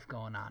stuff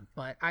going on,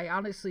 but I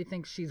honestly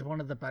think she's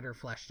one of the better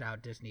fleshed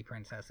out Disney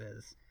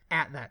princesses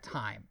at that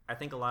time. I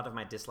think a lot of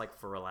my dislike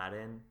for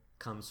Aladdin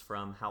comes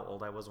from how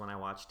old I was when I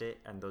watched it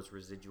and those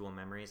residual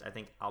memories. I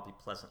think I'll be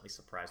pleasantly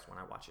surprised when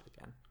I watch it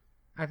again.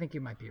 I think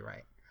you might be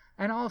right.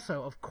 And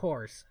also, of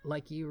course,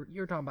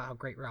 you're talking about how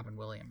great Robin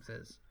Williams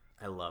is.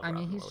 I love Robin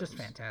Williams. He's just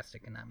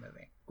fantastic in that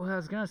movie. What I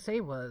was going to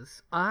say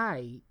was,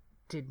 I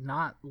did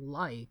not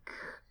like,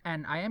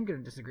 and I am going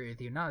to disagree with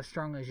you, not as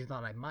strongly as you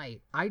thought I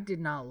might, I did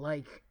not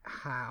like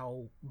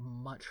how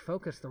much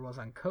focus there was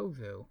on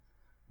Kovu,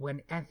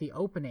 when at the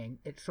opening,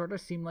 it sort of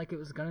seemed like it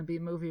was going to be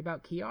a movie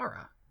about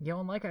Kiara.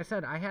 And like I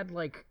said, I had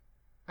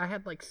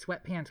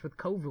sweatpants with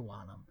Kovu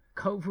on them.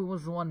 Kovu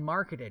was the one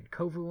marketed.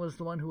 Kovu was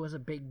the one who was a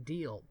big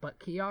deal. But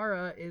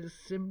Kiara is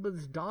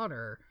Simba's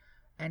daughter,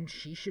 and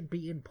she should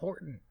be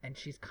important, and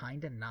she's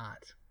kind of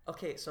not.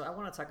 Okay, so I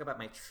want to talk about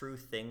my true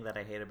thing that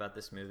I hate about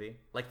this movie.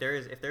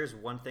 If there's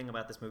one thing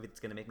about this movie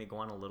that's going to make me go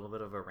on a little bit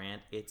of a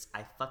rant, it's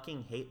I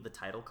fucking hate the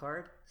title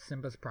card.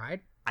 Simba's Pride?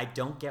 I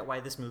don't get why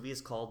this movie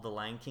is called The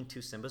Lion King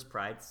 2 Simba's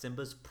Pride.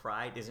 Simba's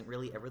pride isn't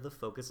really ever the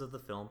focus of the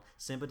film.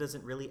 Simba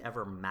doesn't really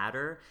ever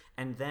matter.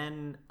 And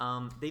then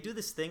they do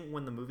this thing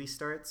when the movie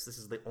starts. This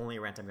is the only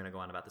rant I'm going to go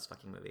on about this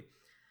fucking movie.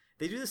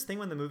 They do this thing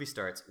when the movie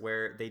starts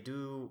where they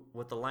do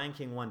what The Lion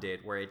King 1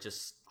 did, where it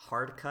just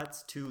hard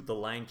cuts to The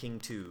Lion King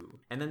 2.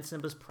 And then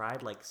Simba's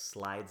Pride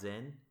slides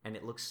in and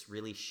it looks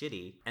really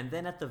shitty. And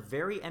then at the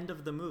very end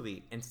of the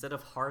movie, instead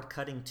of hard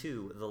cutting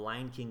to The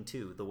Lion King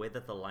 2, the way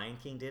that The Lion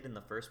King did in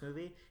the first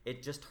movie,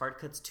 it just hard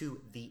cuts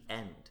to the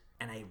end.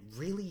 And I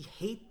really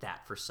hate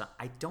that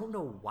I don't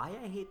know why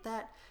I hate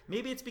that.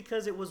 Maybe it's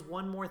because it was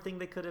one more thing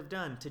they could have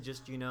done to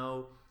just,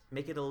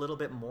 make it a little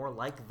bit more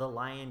like The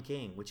Lion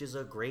King, which is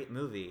a great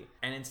movie.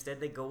 And instead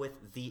they go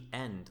with the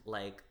end.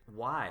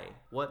 Why?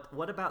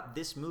 What about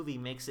this movie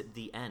makes it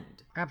the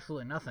end?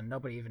 Absolutely nothing.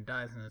 Nobody even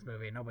dies in this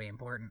movie. Nobody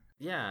important.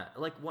 Yeah,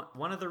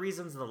 one of the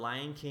reasons The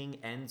Lion King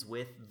ends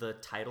with the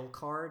title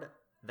card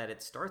that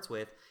it starts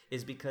with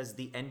is because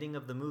the ending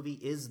of the movie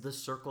is the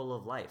circle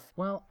of life.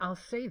 Well, I'll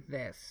say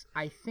this.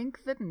 I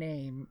think the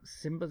name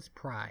Simba's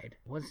Pride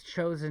was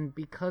chosen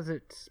because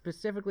it's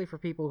specifically for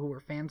people who were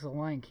fans of The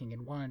Lion King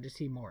and wanted to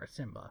see more of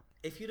Simba.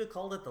 If you'd have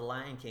called it The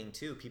Lion King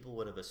 2, people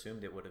would have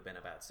assumed it would have been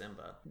about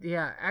Simba.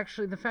 Yeah,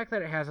 actually, the fact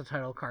that it has a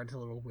title card's a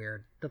little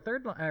weird. The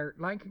third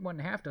Lion King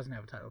 1.5 doesn't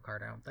have a title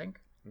card, I don't think.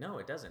 No,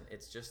 it doesn't.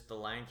 It's just The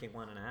Lion King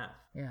 1.5.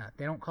 Yeah,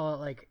 they don't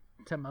call it,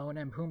 Timon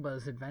and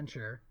Pumbaa's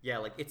Adventure.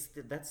 Yeah,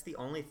 that's the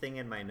only thing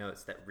in my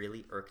notes that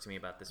really irked me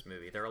about this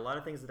movie. There are a lot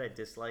of things that I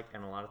dislike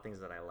and a lot of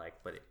things that I like,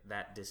 but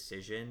that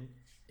decision,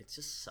 it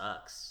just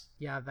sucks.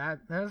 Yeah,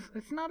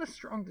 it's not a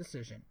strong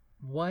decision.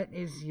 What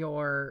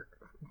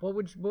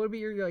would be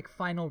your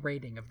final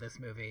rating of this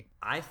movie?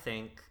 I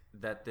think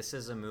that this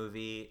is a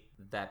movie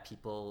that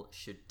people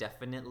should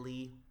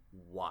definitely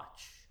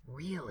watch.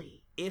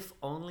 Really? If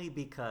only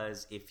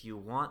because if you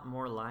want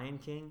more Lion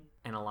King,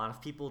 and a lot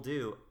of people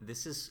do,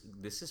 this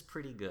is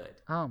pretty good.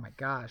 Oh my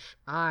gosh,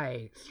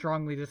 I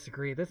strongly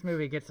disagree. This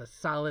movie gets a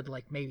solid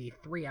maybe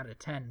 3 out of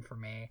 10 for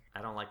me.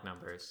 I don't like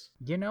numbers.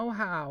 You know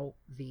how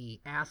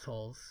the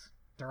assholes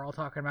They're all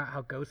talking about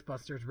how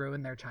Ghostbusters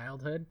ruined their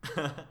childhood.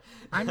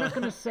 I'm not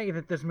going to say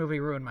that this movie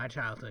ruined my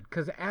childhood,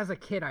 because as a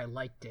kid I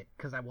liked it,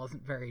 because I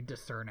wasn't very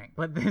discerning.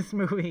 But this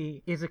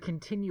movie is a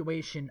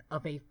continuation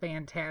of a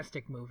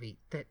fantastic movie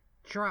that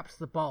drops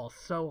the ball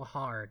so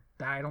hard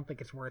that I don't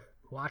think it's worth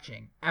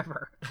watching,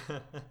 ever.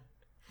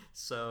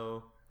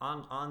 So,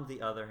 on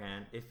the other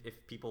hand,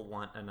 if people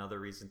want another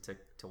reason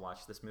to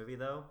watch this movie,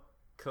 though,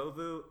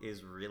 Kovu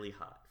is really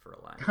hot for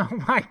a lion.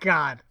 Oh my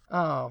god.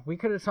 Oh, we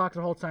could have talked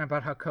the whole time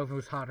about how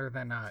Kovu's hotter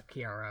than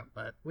Kiara,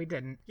 but we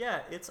didn't.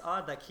 Yeah, it's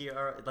odd that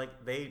Kiara,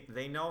 like,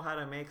 they know how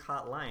to make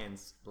hot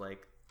lions.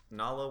 Like,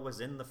 Nala was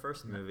in the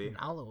first movie.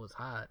 Nala was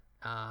hot.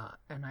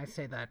 And I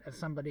say that as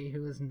somebody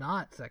who is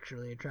not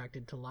sexually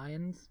attracted to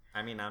lions.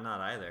 I mean, I'm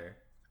not either.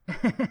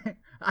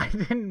 I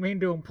didn't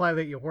mean to imply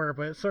that you were,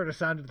 but it sort of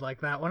sounded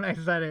like that when I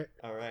said it.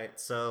 All right,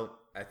 so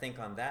I think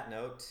on that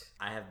note,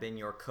 I have been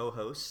your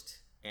co-host,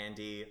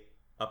 Andy,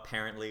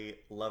 apparently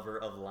lover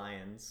of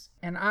lions.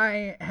 And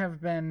I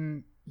have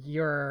been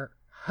your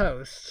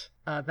host.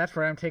 That's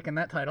where I'm taking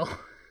that title.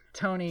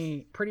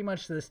 Tony, pretty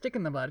much the stick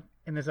in the mud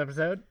in this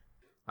episode.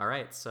 All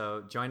right,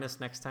 so join us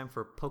next time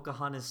for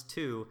Pocahontas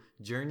 2,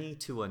 Journey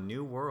to a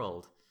New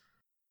World.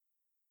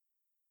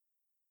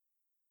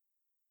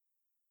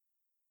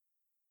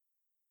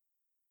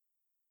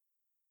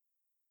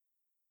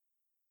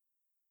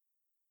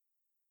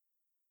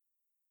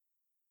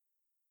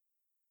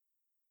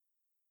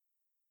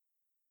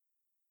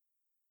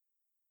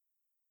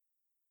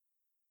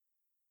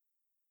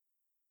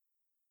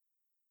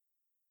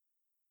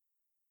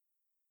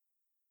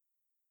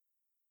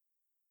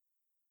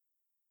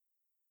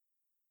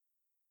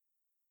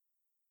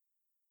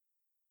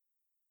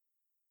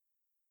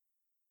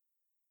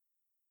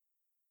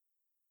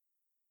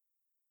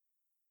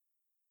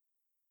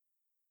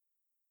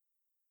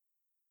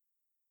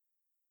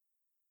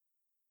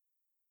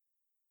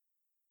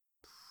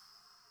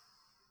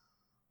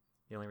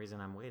 The only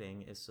reason I'm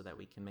waiting is so that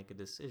we can make a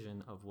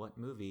decision of what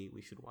movie we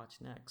should watch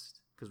next,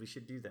 because we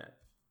should do that.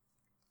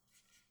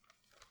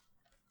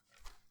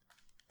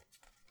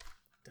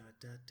 Da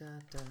da da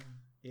da,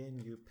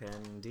 in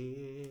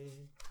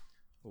Upendi,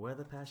 where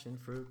the passion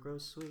fruit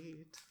grows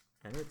sweet,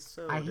 and it's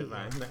so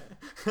divine.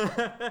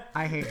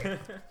 I hate it.